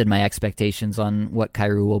readjusted my expectations on what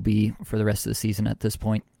Kyrou will be for the rest of the season at this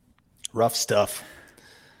point. Rough stuff.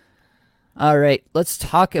 All right, let's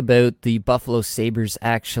talk about the Buffalo Sabres,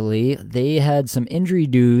 actually. They had some injury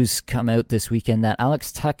news come out this weekend that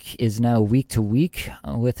Alex Tuch is now week to week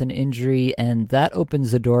with an injury, and that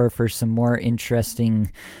opens the door for some more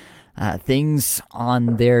interesting things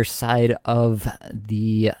on their side of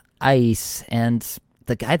the ice. And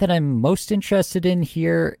the guy that I'm most interested in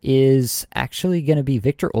here is actually going to be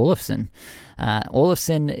Victor Olofsson.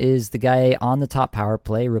 Olofsson is the guy on the top power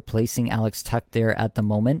play, replacing Alex Tuch there at the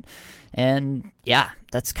moment. And yeah,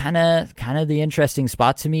 that's kind of the interesting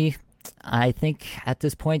spot to me, I think, at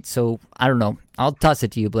this point. So I don't know. I'll toss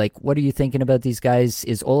it to you, Blake. What are you thinking about these guys?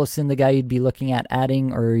 Is Olofsson the guy you'd be looking at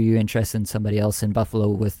adding, or are you interested in somebody else in Buffalo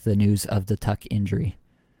with the news of the Tuch injury?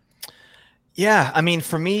 Yeah, I mean,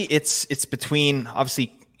 for me, it's between, obviously,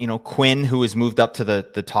 Quinn, who has moved up to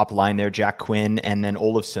the top line there, Jack Quinn, and then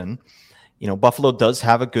Olofsson. Buffalo does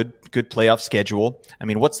have a good playoff schedule. I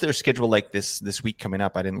mean, what's their schedule like this week coming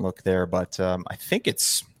up? I didn't look there, but I think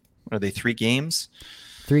it's, what are they, 3 games?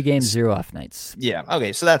 3 games, 0 off nights. Yeah.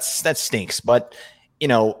 Okay. So that stinks, but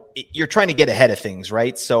you're trying to get ahead of things,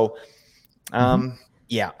 right? So,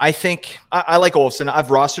 yeah, I think I like Olofsson. I've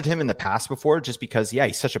rostered him in the past before just because,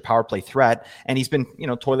 he's such a power play threat, and he's been,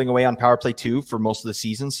 toiling away on power play 2 for most of the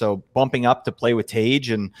season. So bumping up to play with Tage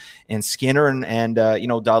and Skinner and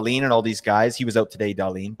Dahlin and all these guys. He was out today,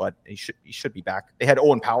 Dahlin, but he should be back. They had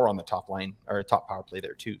Owen Power on the top line, or top power play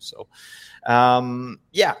there too. So,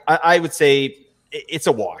 I would say it's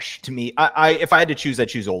a wash to me. If I had to choose, I'd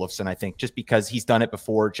choose Olofsson, I think, just because he's done it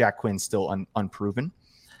before. Jack Quinn's still unproven.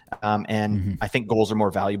 I think goals are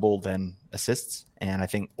more valuable than assists. And I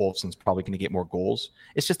think Olofsson's probably going to get more goals.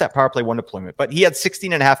 It's just that power play 1 deployment, but he had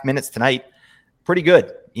 16 and a half minutes tonight. Pretty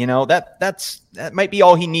good. That might be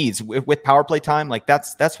all he needs with power play time. Like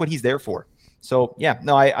that's what he's there for. So yeah,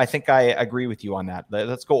 no, I think I agree with you on that.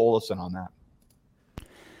 Let's go Olofsson on that.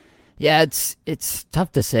 Yeah, it's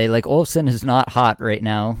tough to say. Like Olofsson is not hot right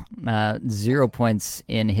now. 0 points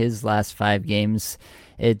in his last 5 games.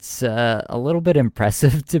 It's a little bit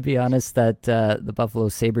impressive, to be honest, that the Buffalo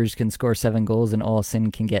Sabres can score 7 goals and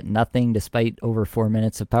Olofsson can get nothing despite over 4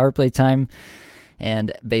 minutes of power play time,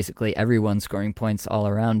 and basically everyone scoring points all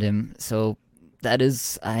around him. So that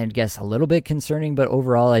is, I guess, a little bit concerning, but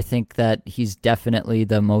overall, I think that he's definitely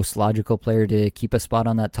the most logical player to keep a spot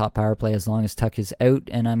on that top power play as long as Tuch is out,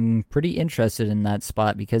 and I'm pretty interested in that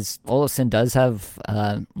spot because Olofsson does have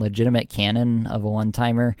a legitimate cannon of a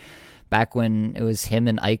one-timer. Back when it was him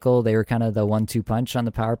and Eichel, they were kind of the 1-2 punch on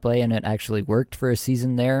the power play, and it actually worked for a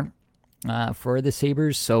season there for the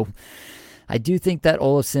Sabres, so I do think that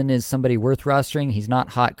Olofsson is somebody worth rostering. He's not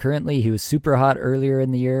hot currently. He was super hot earlier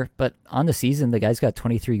in the year, but on the season, the guy's got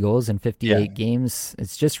 23 goals in 58 games.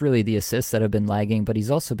 It's just really the assists that have been lagging, but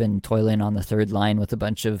he's also been toiling on the third line with a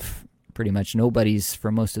bunch of pretty much nobodies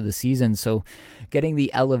for most of the season. So getting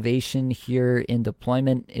the elevation here in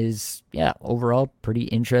deployment is, overall pretty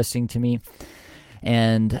interesting to me.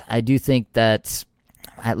 And I do think that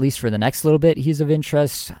at least for the next little bit, he's of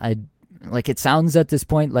interest. It sounds at this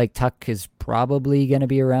point like Tuch is probably going to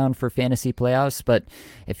be around for fantasy playoffs, but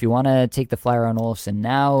if you want to take the flyer on Olofsson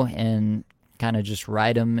now and kind of just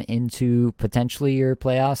ride him into potentially your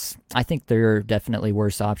playoffs, I think there are definitely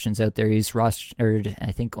worse options out there. He's rostered,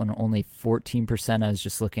 I think, on only 14%. I was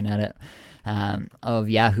just looking at it, of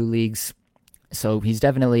Yahoo leagues. So he's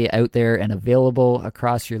definitely out there and available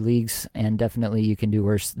across your leagues, and definitely you can do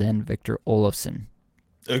worse than Victor Olofsson.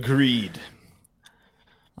 Agreed.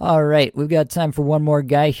 All right, we've got time for one more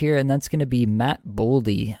guy here, and that's going to be Matt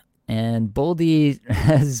Boldy. And Boldy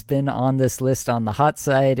has been on this list on the hot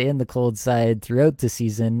side and the cold side throughout the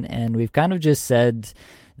season, and we've kind of just said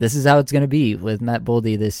this is how it's going to be with Matt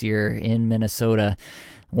Boldy this year in Minnesota.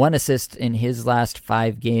 1 assist in his last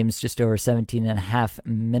 5 games, just over 17 and a half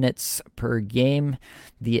minutes per game.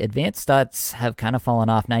 The advanced stats have kind of fallen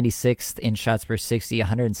off. 96th in shots per 60,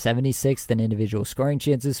 176th in individual scoring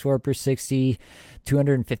chances for per 60,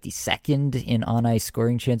 252nd in on-ice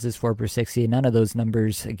scoring chances for per 60. None of those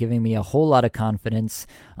numbers giving me a whole lot of confidence.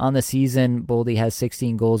 On the season, Boldy has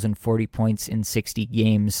 16 goals and 40 points in 60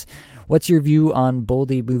 games. What's your view on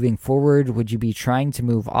Boldy moving forward? Would you be trying to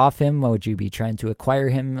move off him? Or would you be trying to acquire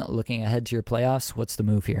him looking ahead to your playoffs? What's the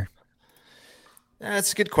move here?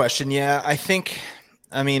 That's a good question. Yeah,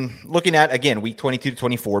 looking at, again, week 22 to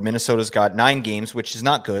 24, Minnesota's got 9 games, which is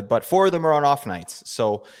not good, but 4 of them are on off nights.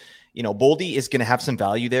 So, Boldy is going to have some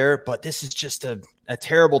value there, but this is just a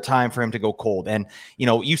terrible time for him to go cold. And,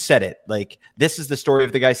 you said it, like, this is the story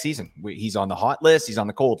of the guy's season. He's on the hot list. He's on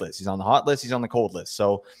the cold list. He's on the hot list. He's on the cold list.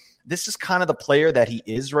 So this is kind of the player that he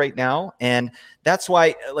is right now. And that's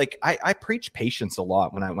why, like, I preach patience a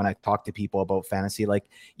lot when I talk to people about fantasy. Like,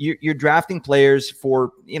 you're drafting players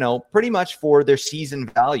for, pretty much for their season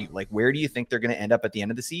value. Like, where do you think they're going to end up at the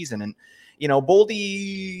end of the season? And,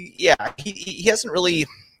 Boldy, he hasn't really,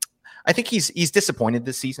 I think he's disappointed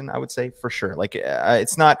this season, I would say, for sure. Like,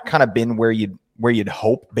 it's not kind of been where you'd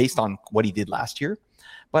hope based on what he did last year.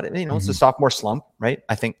 But, it's a sophomore slump, right?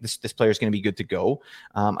 I think this player is going to be good to go.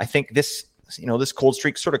 I think this cold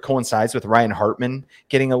streak sort of coincides with Ryan Hartman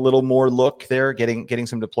getting a little more look there, getting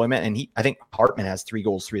some deployment. And I think Hartman has 3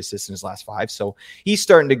 goals, 3 assists in his last 5. So he's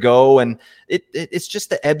starting to go. And it's just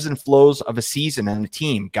the ebbs and flows of a season and a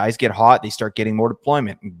team. Guys get hot. They start getting more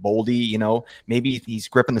deployment. And Boldy, maybe he's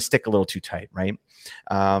gripping the stick a little too tight, right?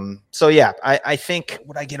 I think,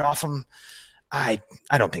 would I get off him? I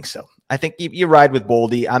don't think so. I think you ride with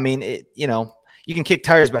Boldy. I mean, you can kick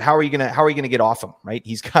tires, but how are you gonna get off him, right?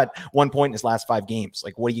 He's got 1 point in his last 5 games.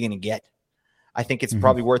 Like, what are you gonna get? I think it's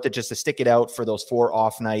probably worth it just to stick it out for those 4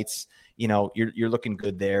 off nights. You're looking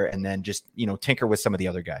good there, and then just tinker with some of the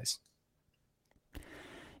other guys.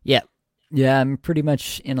 Yeah, I'm pretty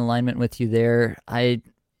much in alignment with you there.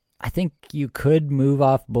 I think you could move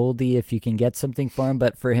off Boldy if you can get something for him,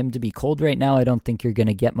 but for him to be cold right now, I don't think you're going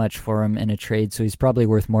to get much for him in a trade, so he's probably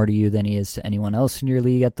worth more to you than he is to anyone else in your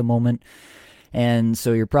league at the moment. And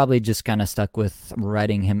so you're probably just kind of stuck with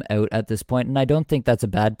riding him out at this point, and I don't think that's a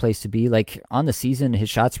bad place to be. Like, on the season,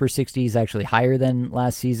 his shots per 60 is actually higher than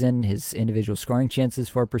last season. His individual scoring chances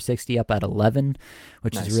for per 60 up at 11,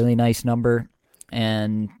 which is a really nice number.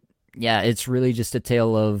 And yeah, it's really just a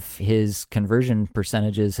tale of his conversion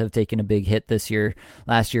percentages have taken a big hit this year.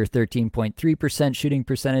 Last year, 13.3% shooting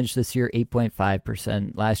percentage. This year,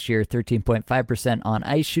 8.5%. Last year, 13.5% on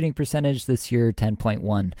ice shooting percentage. This year,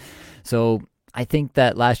 10.1%. So I think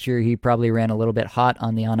that last year he probably ran a little bit hot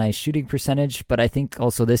on the on-ice shooting percentage, but I think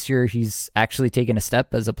also this year he's actually taken a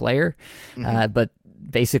step as a player. But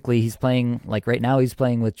basically he's playing, like right now he's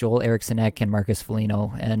playing with Joel Eriksson Ek and Marcus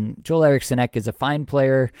Foligno. And Joel Eriksson Ek is a fine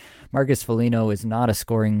player. Marcus Foligno is not a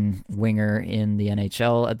scoring winger in the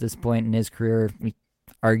NHL at this point in his career. He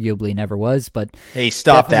arguably never was, but hey,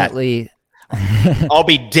 stop definitely... that. I'll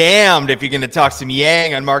be damned if you're going to talk some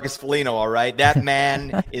yang on Marcus Foligno, all right? That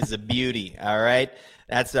man is a beauty, all right?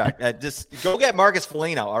 That's just go get Marcus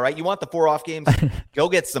Foligno, all right? You want the 4-off games? Go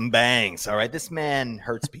get some bangs, all right? This man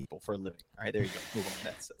hurts people for a living. All right, there you go. Move on.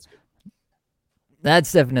 That's good.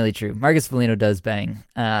 That's definitely true. Marcus Foligno does bang.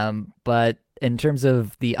 But in terms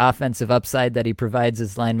of the offensive upside that he provides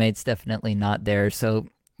his line mates, definitely not there. So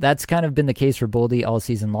that's kind of been the case for Boldy all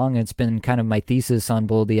season long. It's been kind of my thesis on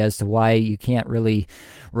Boldy as to why you can't really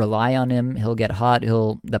rely on him. He'll get hot.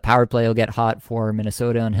 The power play will get hot for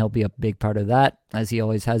Minnesota, and he'll be a big part of that, as he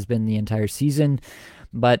always has been the entire season.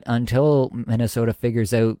 But until Minnesota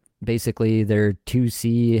figures out basically their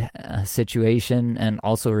 2C situation, and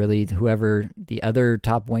also really whoever the other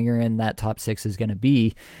top winger in that top 6 is going to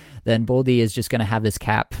be, then Boldy is just going to have this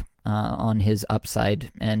cap on his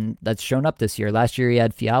upside, and that's shown up this year. Last year he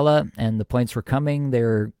had Fiala, and the points were coming. They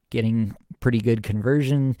were getting pretty good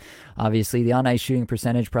conversion. Obviously, the on-ice shooting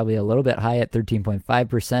percentage probably a little bit high at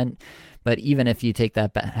 13.5%, but even if you take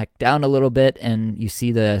that back down a little bit and you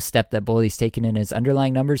see the step that Boldy's taken in his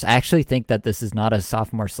underlying numbers, I actually think that this is not a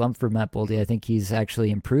sophomore slump for Matt Boldy. I think he's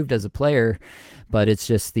actually improved as a player, but it's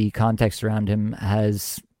just the context around him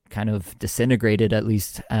has kind of disintegrated, at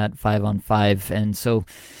least at 5-on-5. And so,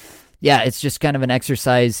 yeah, it's just kind of an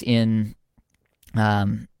exercise in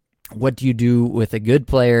what do you do with a good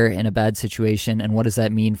player in a bad situation, and what does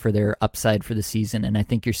that mean for their upside for the season? And I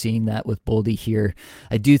think you're seeing that with Boldy here.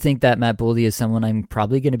 I do think that Matt Boldy is someone I'm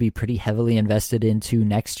probably going to be pretty heavily invested into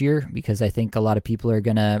next year, because I think a lot of people are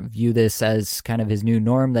going to view this as kind of his new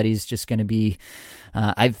norm, that he's just going to be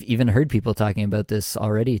I've even heard people talking about this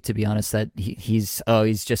already, to be honest, that he's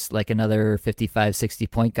just like another 55, 60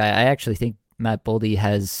 point guy. I actually think Matt Boldy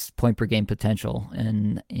has point per game potential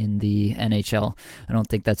in the NHL. I don't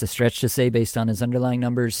think that's a stretch to say based on his underlying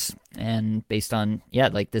numbers and based on,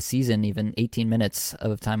 like this season, even 18 minutes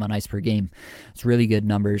of time on ice per game. It's really good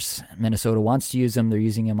numbers. Minnesota wants to use him. They're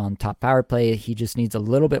using him on top power play. He just needs a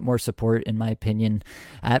little bit more support, in my opinion,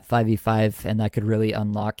 at 5v5, and that could really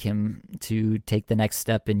unlock him to take the next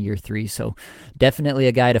step in year 3. So definitely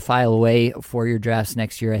a guy to file away for your drafts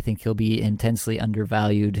next year. I think he'll be intensely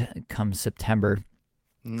undervalued come September.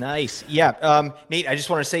 Nice. Yeah. Nate, I just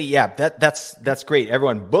want to say, that's great.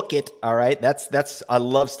 Everyone book it. All right. I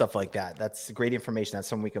love stuff like that. That's great information. That's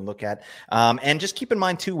something we can look at. And just keep in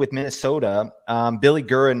mind too, with Minnesota, Billy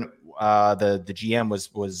Guerin, the GM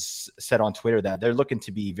was said on Twitter that they're looking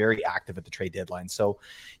to be very active at the trade deadline. So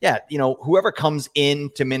whoever comes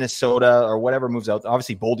into Minnesota or whatever moves out,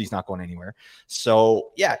 obviously Boldy's not going anywhere.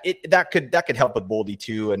 So that could help with Boldy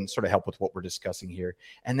too, and sort of help with what we're discussing here.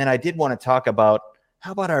 And then I did want to talk about,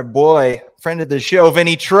 how about our boy, friend of the show,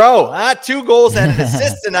 Vinny Tro? 2 goals and an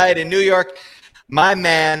assist tonight in New York. My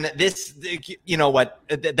man, you know what?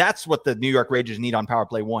 That's what the New York Rangers need on Power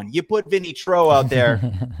Play 1. You put Vinny Tro out there,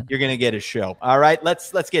 you're going to get a show. All right,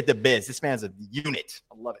 let's get the biz. This man's a unit.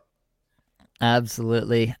 I love it.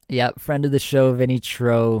 Absolutely. Yeah, friend of the show, Vinny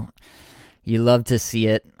Tro. You love to see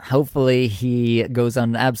it. Hopefully he goes on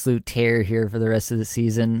an absolute tear here for the rest of the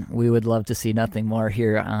season. We would love to see nothing more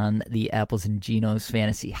here on the Apples and Genos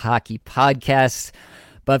Fantasy Hockey Podcast.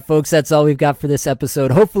 But folks, that's all we've got for this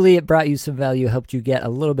episode. Hopefully it brought you some value, helped you get a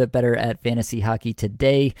little bit better at fantasy hockey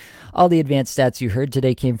today. All the advanced stats you heard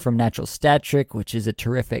today came from Natural Stat Trick, which is a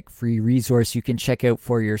terrific free resource you can check out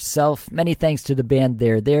for yourself. Many thanks to the band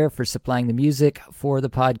They're There for supplying the music for the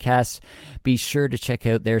podcast. Be sure to check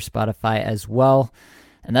out their Spotify as well.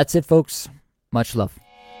 And that's it, folks. Much love.